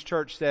Methodist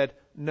Church said,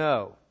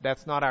 no,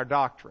 that's not our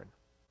doctrine.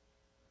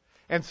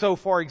 And so,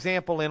 for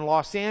example, in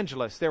Los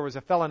Angeles, there was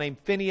a fellow named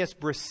Phineas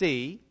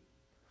Bresee,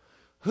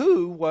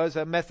 who was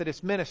a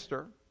Methodist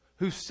minister,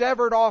 who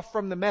severed off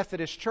from the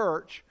Methodist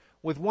Church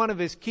with one of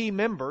his key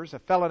members, a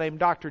fellow named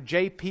Dr.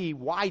 J.P.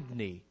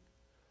 Wideney.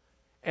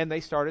 And they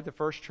started the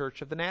First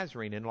Church of the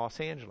Nazarene in Los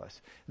Angeles.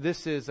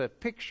 This is a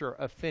picture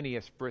of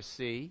Phineas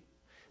Bresee.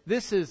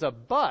 This is a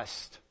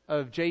bust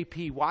of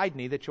J.P.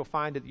 Wideney that you'll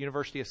find at the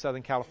University of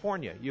Southern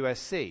California,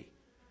 USC.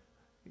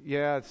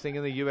 Yeah,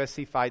 singing the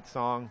USC fight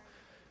song.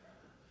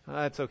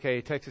 That's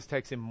okay. Texas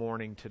Tech's in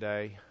mourning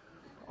today.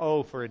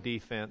 Oh, for a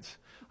defense.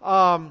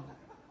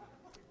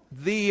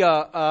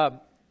 The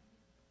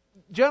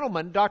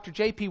gentleman, Dr.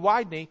 J.P.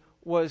 Wideney,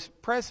 was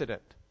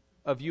president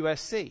of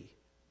USC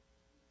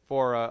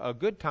for a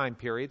good time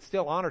period,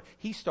 still honored.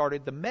 He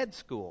started the med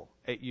school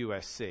at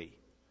USC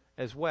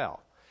as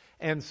well.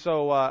 And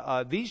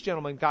so these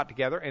gentlemen got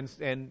together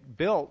and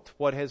built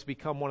what has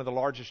become one of the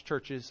largest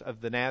churches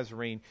of the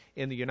Nazarene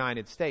in the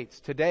United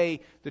States. Today,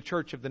 the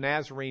Church of the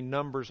Nazarene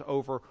numbers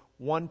over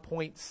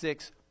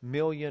 1.6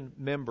 million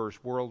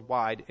members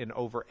worldwide in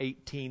over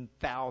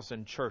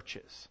 18,000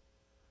 churches,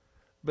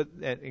 but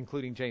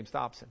including James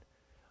Dobson.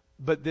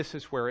 But this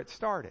is where it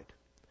started.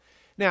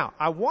 Now,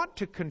 I want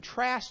to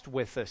contrast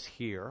with us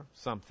here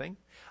something.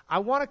 I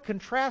want to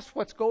contrast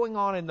what's going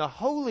on in the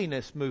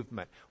holiness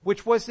movement,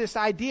 which was this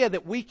idea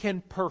that we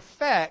can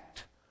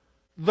perfect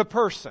the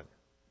person.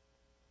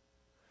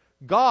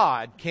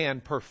 God can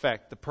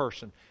perfect the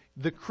person.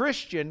 The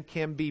Christian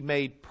can be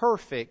made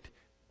perfect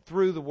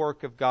through the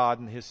work of God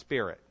and His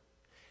Spirit.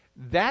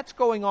 That's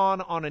going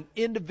on an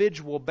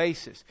individual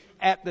basis.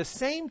 At the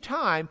same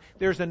time,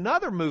 there's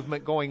another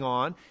movement going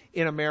on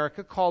in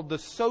America called the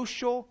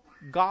social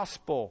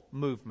gospel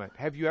movement.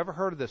 Have you ever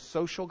heard of the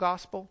social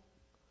gospel?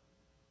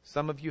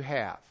 Some of you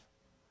have.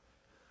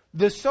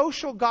 The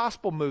social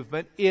gospel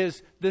movement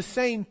is the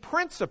same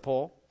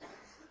principle,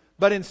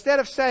 but instead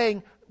of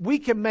saying we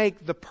can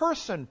make the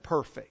person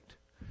perfect,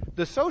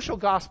 the social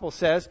gospel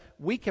says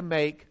we can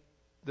make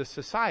the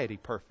society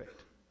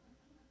perfect.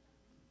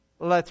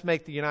 Let's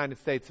make the United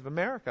States of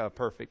America a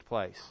perfect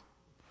place.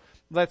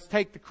 Let's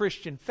take the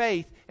Christian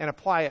faith and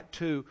apply it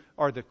to,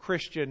 or the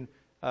Christian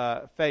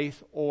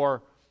faith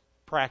or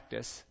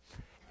practice,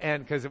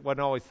 and because it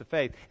wasn't always the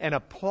faith, and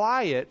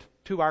apply it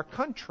to our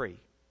country.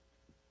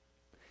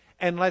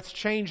 And let's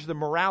change the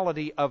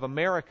morality of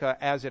America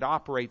as it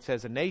operates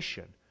as a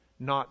nation,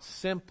 not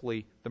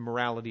simply the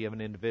morality of an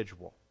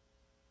individual.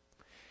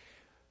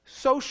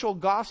 Social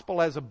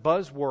gospel as a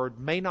buzzword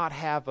may not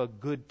have a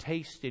good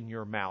taste in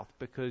your mouth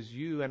because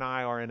you and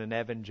I are in an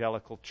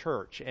evangelical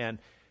church, and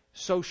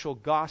social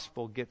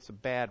gospel gets a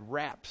bad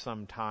rap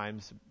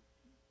sometimes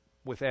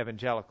with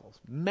evangelicals.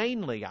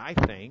 Mainly, I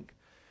think,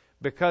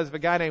 because of a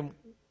guy named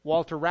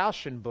Walter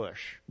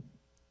Rauschenbusch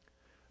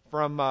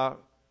from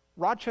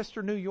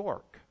Rochester, New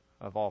York,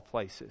 of all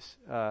places,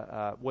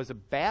 was a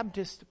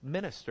Baptist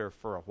minister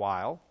for a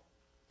while,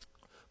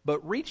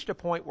 but reached a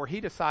point where he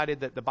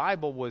decided that the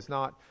Bible was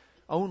not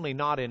only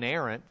not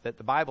inerrant, that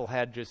the Bible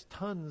had just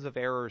tons of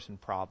errors and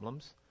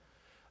problems.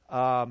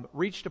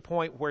 Reached a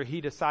point where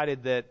he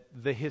decided that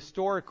the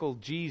historical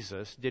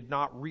Jesus did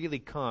not really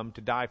come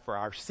to die for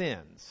our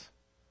sins.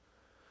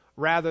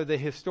 Rather, the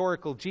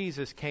historical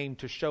Jesus came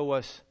to show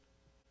us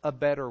a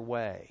better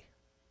way.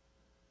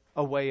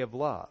 a way of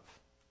love.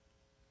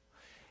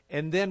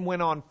 And then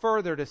went on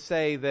further to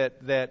say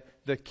that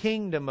the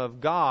kingdom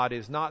of God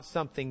is not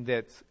something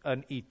that's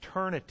an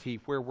eternity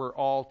where we're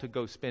all to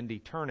go spend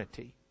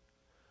eternity.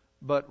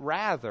 But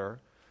rather,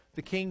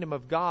 the kingdom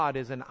of God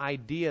is an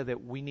idea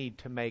that we need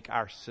to make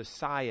our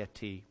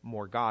society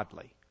more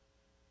godly.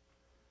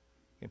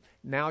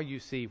 Now you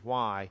see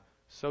why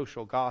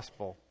social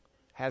gospel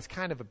has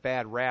kind of a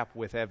bad rap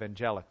with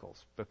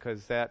evangelicals,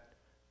 because that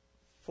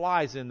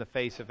flies in the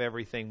face of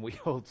everything we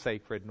hold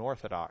sacred and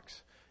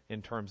orthodox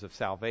in terms of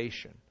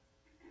salvation.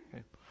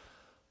 Okay?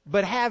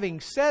 But having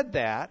said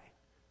that,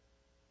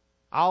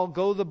 I'll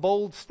go the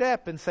bold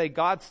step and say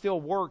God still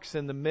works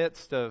in the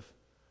midst of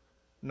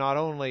not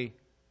only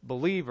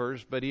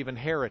believers, but even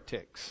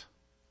heretics.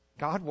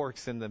 God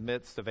works in the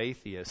midst of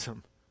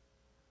atheism.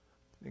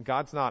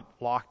 God's not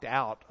locked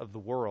out of the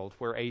world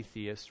where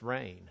atheists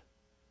reign.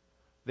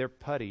 They're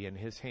putty in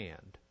His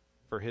hand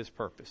for His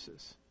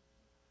purposes.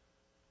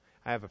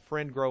 I have a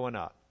friend growing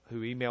up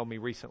who emailed me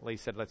recently,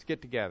 said, let's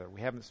get together.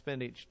 We haven't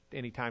spent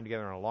any time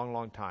together in a long,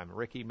 long time.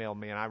 Rick emailed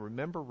me, and I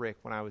remember Rick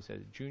when I was a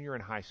junior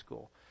in high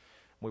school.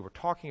 We were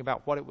talking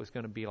about what it was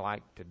going to be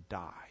like to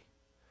die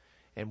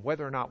and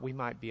whether or not we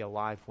might be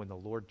alive when the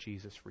Lord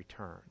Jesus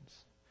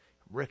returns.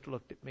 Rick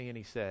looked at me and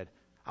he said,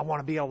 I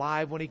want to be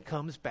alive when He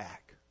comes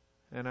back.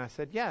 And I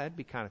said, yeah, it'd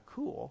be kind of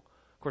cool.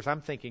 Of course,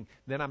 I'm thinking,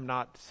 then I'm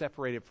not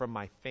separated from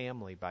my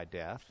family by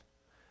death.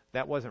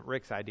 That wasn't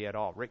Rick's idea at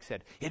all. Rick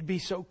said, it'd be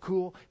so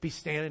cool, be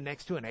standing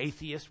next to an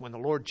atheist when the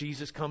Lord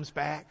Jesus comes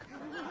back.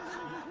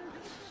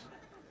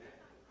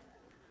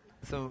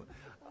 So,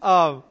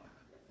 I'm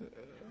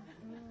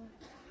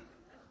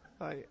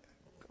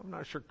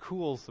not sure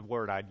cool's the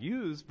word I'd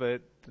use,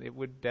 but it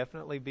would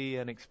definitely be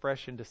an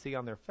expression to see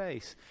on their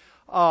face.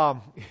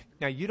 Now,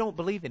 you don't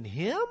believe in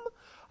Him?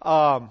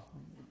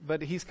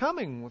 But He's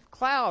coming with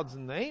clouds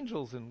and the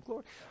angels and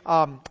glory.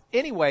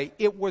 Anyway,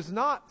 it was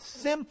not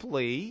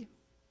simply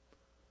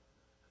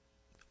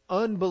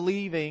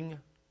unbelieving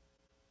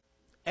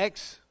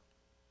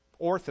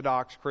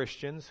ex-Orthodox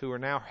Christians who are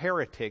now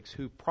heretics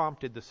who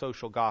prompted the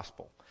social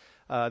gospel.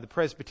 The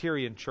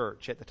Presbyterian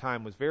Church at the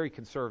time was very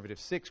conservative.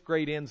 6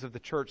 great ends of the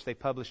church they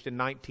published in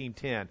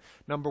 1910.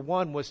 Number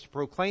 1 was to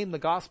proclaim the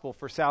gospel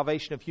for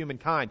salvation of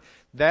humankind.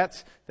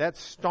 That's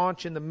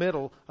staunch in the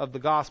middle of the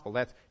gospel.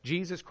 That's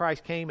Jesus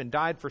Christ came and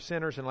died for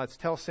sinners, and let's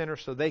tell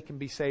sinners so they can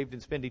be saved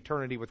and spend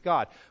eternity with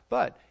God.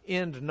 But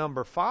end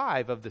number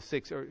 5 of the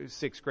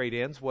 6 great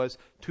ends was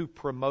to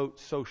promote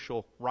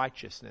social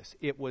righteousness.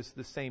 It was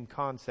the same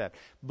concept.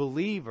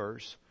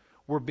 Believers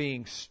were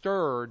being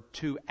stirred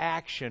to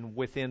action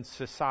within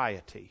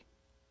society.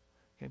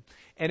 Okay?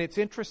 And it's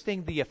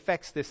interesting the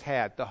effects this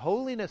had. The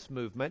holiness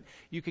movement,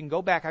 you can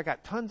go back. I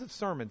got tons of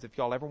sermons if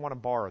y'all ever want to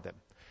borrow them.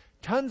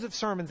 Tons of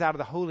sermons out of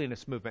the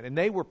holiness movement. And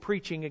they were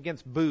preaching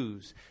against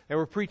booze. They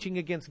were preaching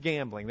against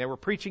gambling. They were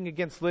preaching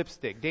against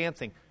lipstick,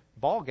 dancing,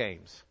 ball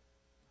games.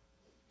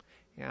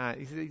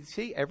 You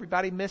see,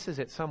 everybody misses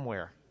it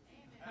somewhere.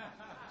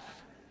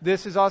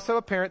 This is also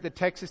apparent that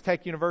Texas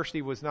Tech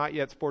University was not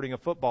yet sporting a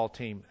football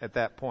team at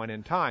that point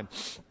in time.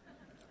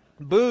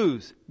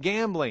 Booze,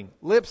 gambling,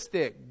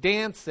 lipstick,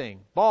 dancing,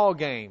 ball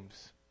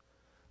games.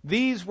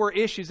 These were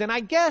issues. And I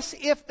guess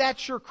if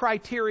that's your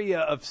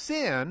criteria of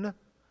sin,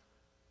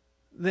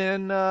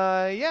 then,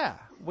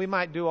 we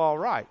might do all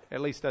right.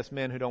 At least us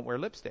men who don't wear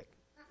lipstick.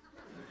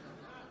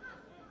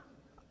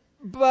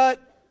 But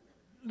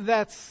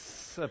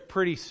that's a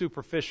pretty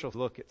superficial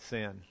look at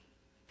sin.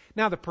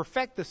 Now, to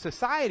perfect the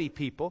society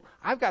people,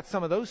 I've got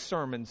some of those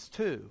sermons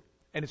too.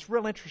 And it's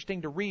real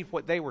interesting to read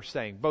what they were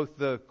saying, both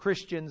the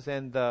Christians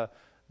and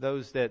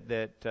those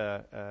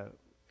that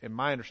in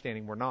my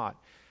understanding, were not.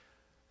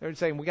 They're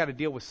saying we got to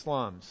deal with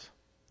slums.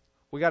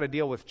 We got to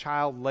deal with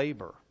child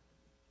labor.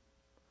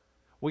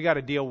 We got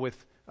to deal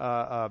with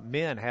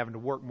men having to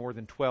work more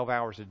than 12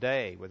 hours a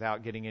day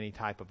without getting any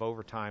type of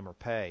overtime or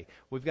pay.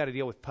 We've got to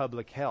deal with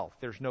public health.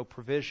 There's no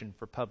provision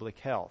for public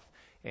health.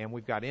 And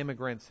we've got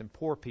immigrants and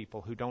poor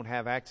people who don't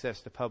have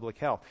access to public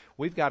health.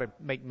 We've got to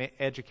make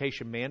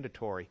education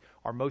mandatory,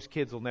 or most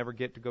kids will never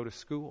get to go to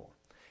school.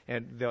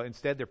 And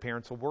instead, their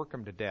parents will work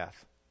them to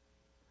death.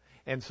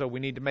 And so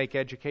we need to make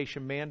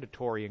education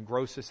mandatory and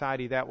grow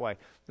society that way.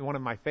 And one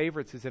of my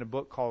favorites is in a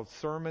book called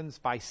Sermons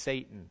by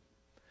Satan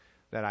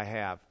that I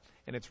have.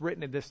 And it's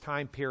written in this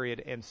time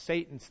period, and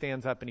Satan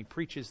stands up and he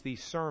preaches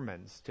these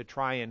sermons to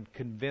try and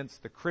convince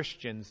the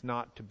Christians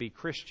not to be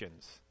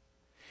Christians.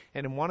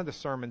 And in one of the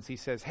sermons, he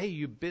says, hey,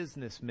 you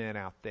businessmen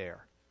out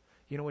there,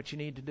 you know what you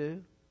need to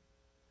do?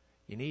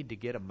 You need to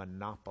get a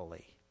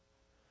monopoly.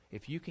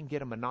 If you can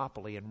get a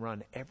monopoly and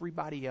run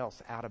everybody else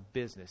out of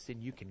business,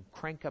 then you can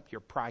crank up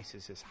your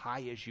prices as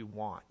high as you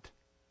want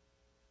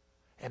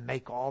and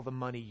make all the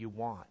money you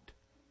want.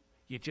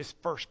 You just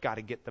first got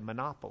to get the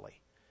monopoly.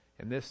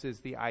 And this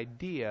is the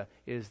idea,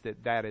 is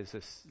that is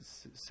a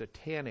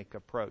satanic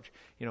approach.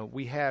 You know,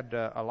 we had,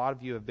 a lot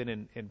of you have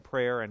been in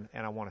prayer, and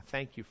I want to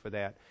thank you for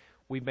that.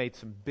 We made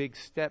some big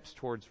steps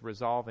towards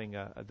resolving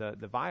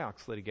the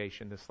Vioxx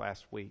litigation this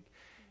last week.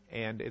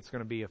 And it's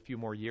going to be a few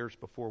more years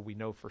before we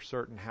know for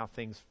certain how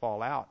things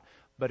fall out.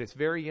 But it's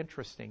very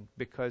interesting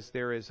because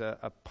there is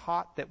a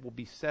pot that will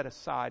be set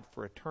aside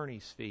for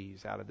attorney's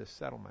fees out of this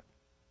settlement.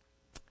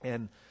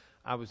 And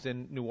I was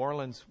in New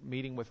Orleans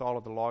meeting with all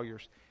of the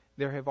lawyers.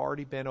 There have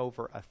already been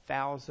over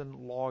 1,000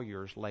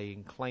 lawyers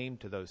laying claim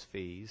to those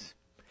fees.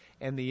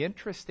 And the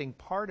interesting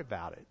part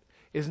about it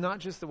is not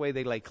just the way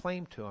they lay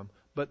claim to them,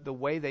 but the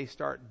way they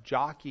start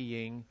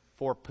jockeying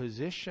for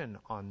position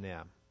on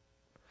them.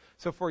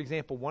 So, for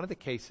example, one of the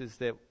cases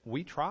that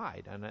we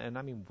tried, and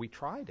I mean, we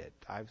tried it.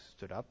 I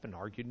stood up and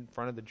argued in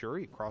front of the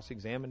jury,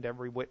 cross-examined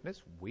every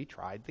witness. We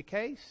tried the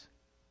case.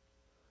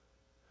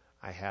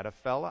 I had a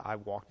fella, I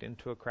walked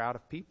into a crowd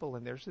of people,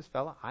 and there's this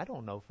fella I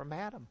don't know from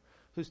Adam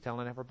who's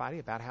telling everybody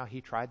about how he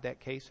tried that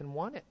case and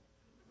won it.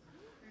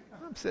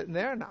 I'm sitting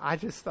there, and I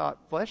just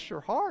thought, bless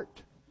your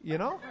heart, you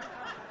know?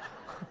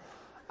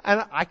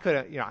 And I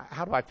couldn't,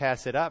 how do I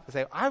pass it up? I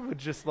say, I would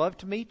just love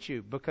to meet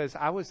you because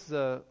I was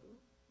the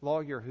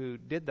lawyer who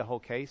did the whole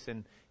case,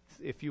 and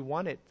if you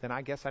won it, then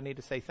I guess I need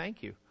to say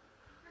thank you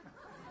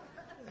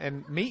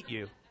and meet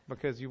you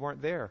because you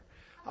weren't there.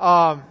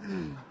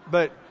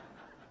 But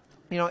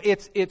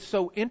it's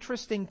so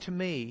interesting to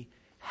me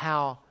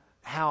how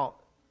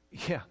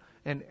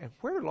and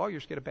where do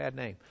lawyers get a bad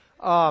name?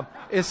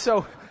 It's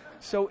so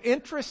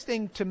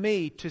interesting to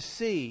me to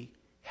see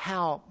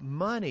how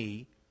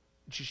money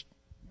just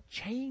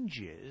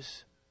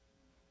changes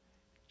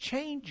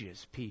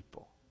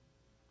people.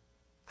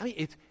 I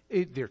mean,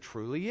 there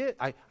truly is.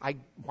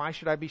 Why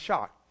should I be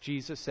shocked?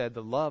 Jesus said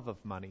the love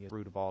of money is the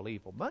root of all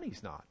evil.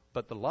 Money's not,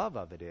 but the love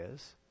of it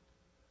is.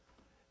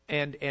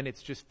 And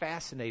it's just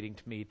fascinating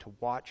to me to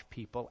watch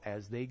people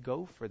as they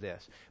go for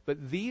this.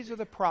 But these are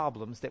the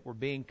problems that were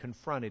being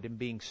confronted and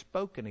being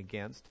spoken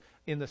against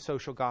in the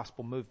social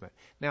gospel movement.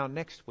 Now,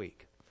 next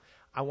week,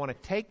 I want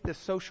to take the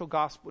social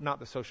gospel,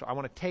 I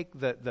want to take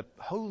the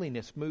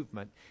holiness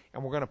movement,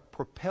 and we're going to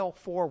propel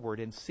forward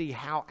and see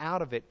how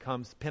out of it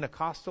comes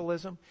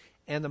Pentecostalism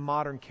and the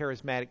modern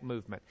charismatic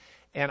movement.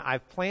 And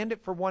I've planned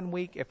it for 1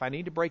 week. If I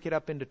need to break it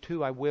up into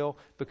 2, I will,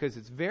 because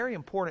it's very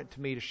important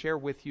to me to share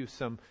with you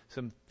some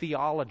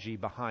theology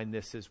behind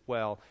this as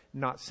well,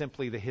 not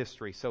simply the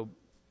history. So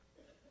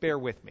bear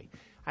with me.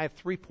 I have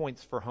 3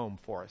 points for home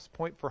for us.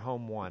 Point for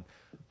home 1,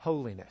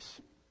 holiness.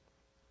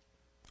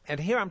 And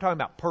here I'm talking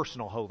about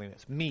personal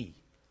holiness. Me,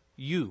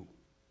 you,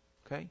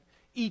 okay?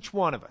 Each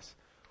one of us.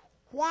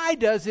 Why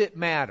does it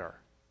matter?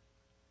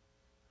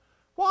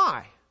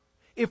 Why?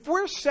 If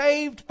we're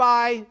saved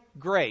by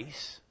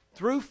grace,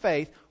 through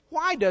faith,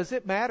 why does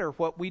it matter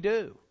what we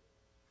do?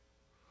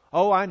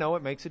 Oh, I know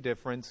it makes a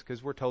difference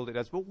because we're told it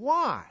does, but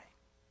why?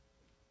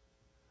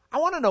 I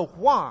want to know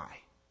why.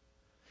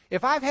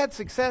 If I've had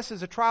success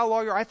as a trial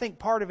lawyer, I think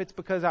part of it's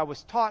because I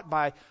was taught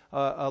by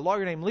a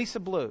lawyer named Lisa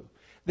Blue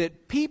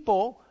that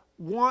people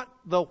want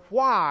the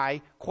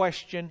why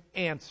question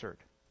answered.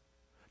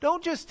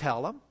 Don't just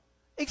tell them.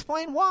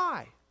 Explain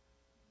why.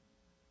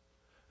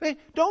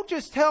 Don't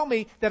just tell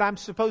me that I'm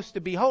supposed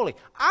to be holy.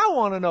 I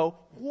want to know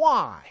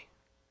why.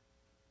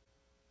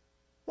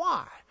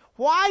 Why?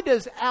 Why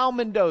does Al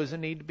Mendoza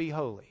need to be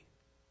holy?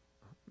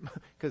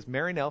 Because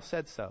Mary Nell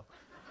said so.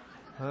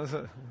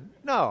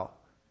 No.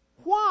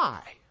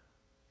 Why?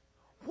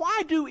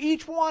 Why do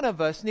each one of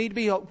us need to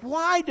be holy?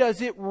 Why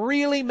does it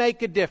really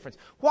make a difference?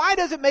 Why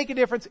does it make a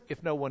difference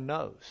if no one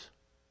knows?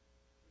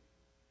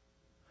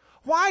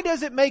 Why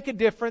does it make a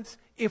difference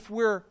if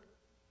we're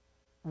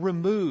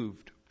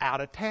removed out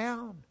of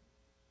town?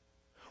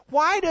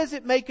 Why does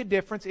it make a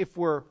difference if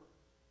we're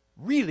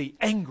really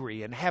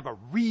angry and have a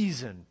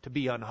reason to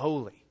be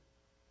unholy?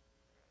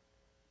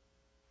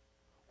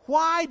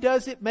 Why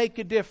does it make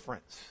a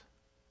difference?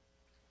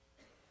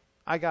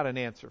 I got an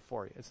answer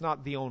for you. It's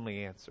not the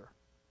only answer,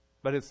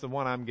 but it's the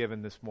one I'm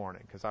given this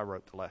morning because I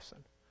wrote the lesson.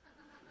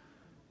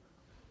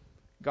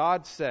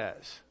 God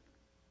says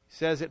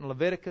it in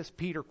Leviticus,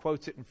 Peter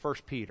quotes it in 1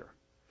 Peter.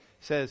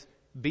 Says,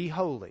 be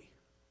holy.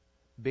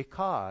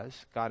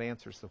 Because, God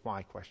answers the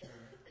why question,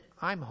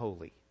 I'm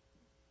holy.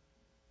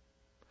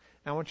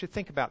 Now I want you to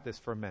think about this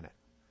for a minute.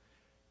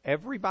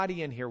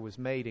 Everybody in here was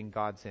made in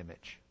God's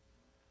image.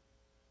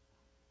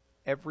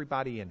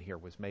 Everybody in here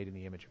was made in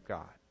the image of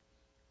God.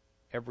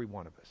 Every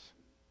one of us.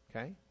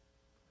 Okay?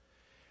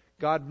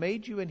 God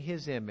made you in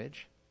His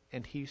image,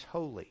 and He's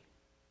holy.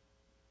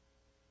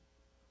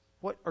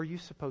 What are you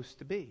supposed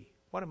to be?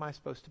 What am I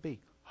supposed to be?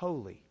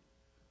 Holy.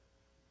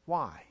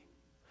 Why?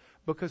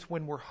 Because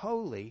when we're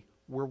holy,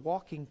 we're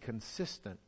walking consistent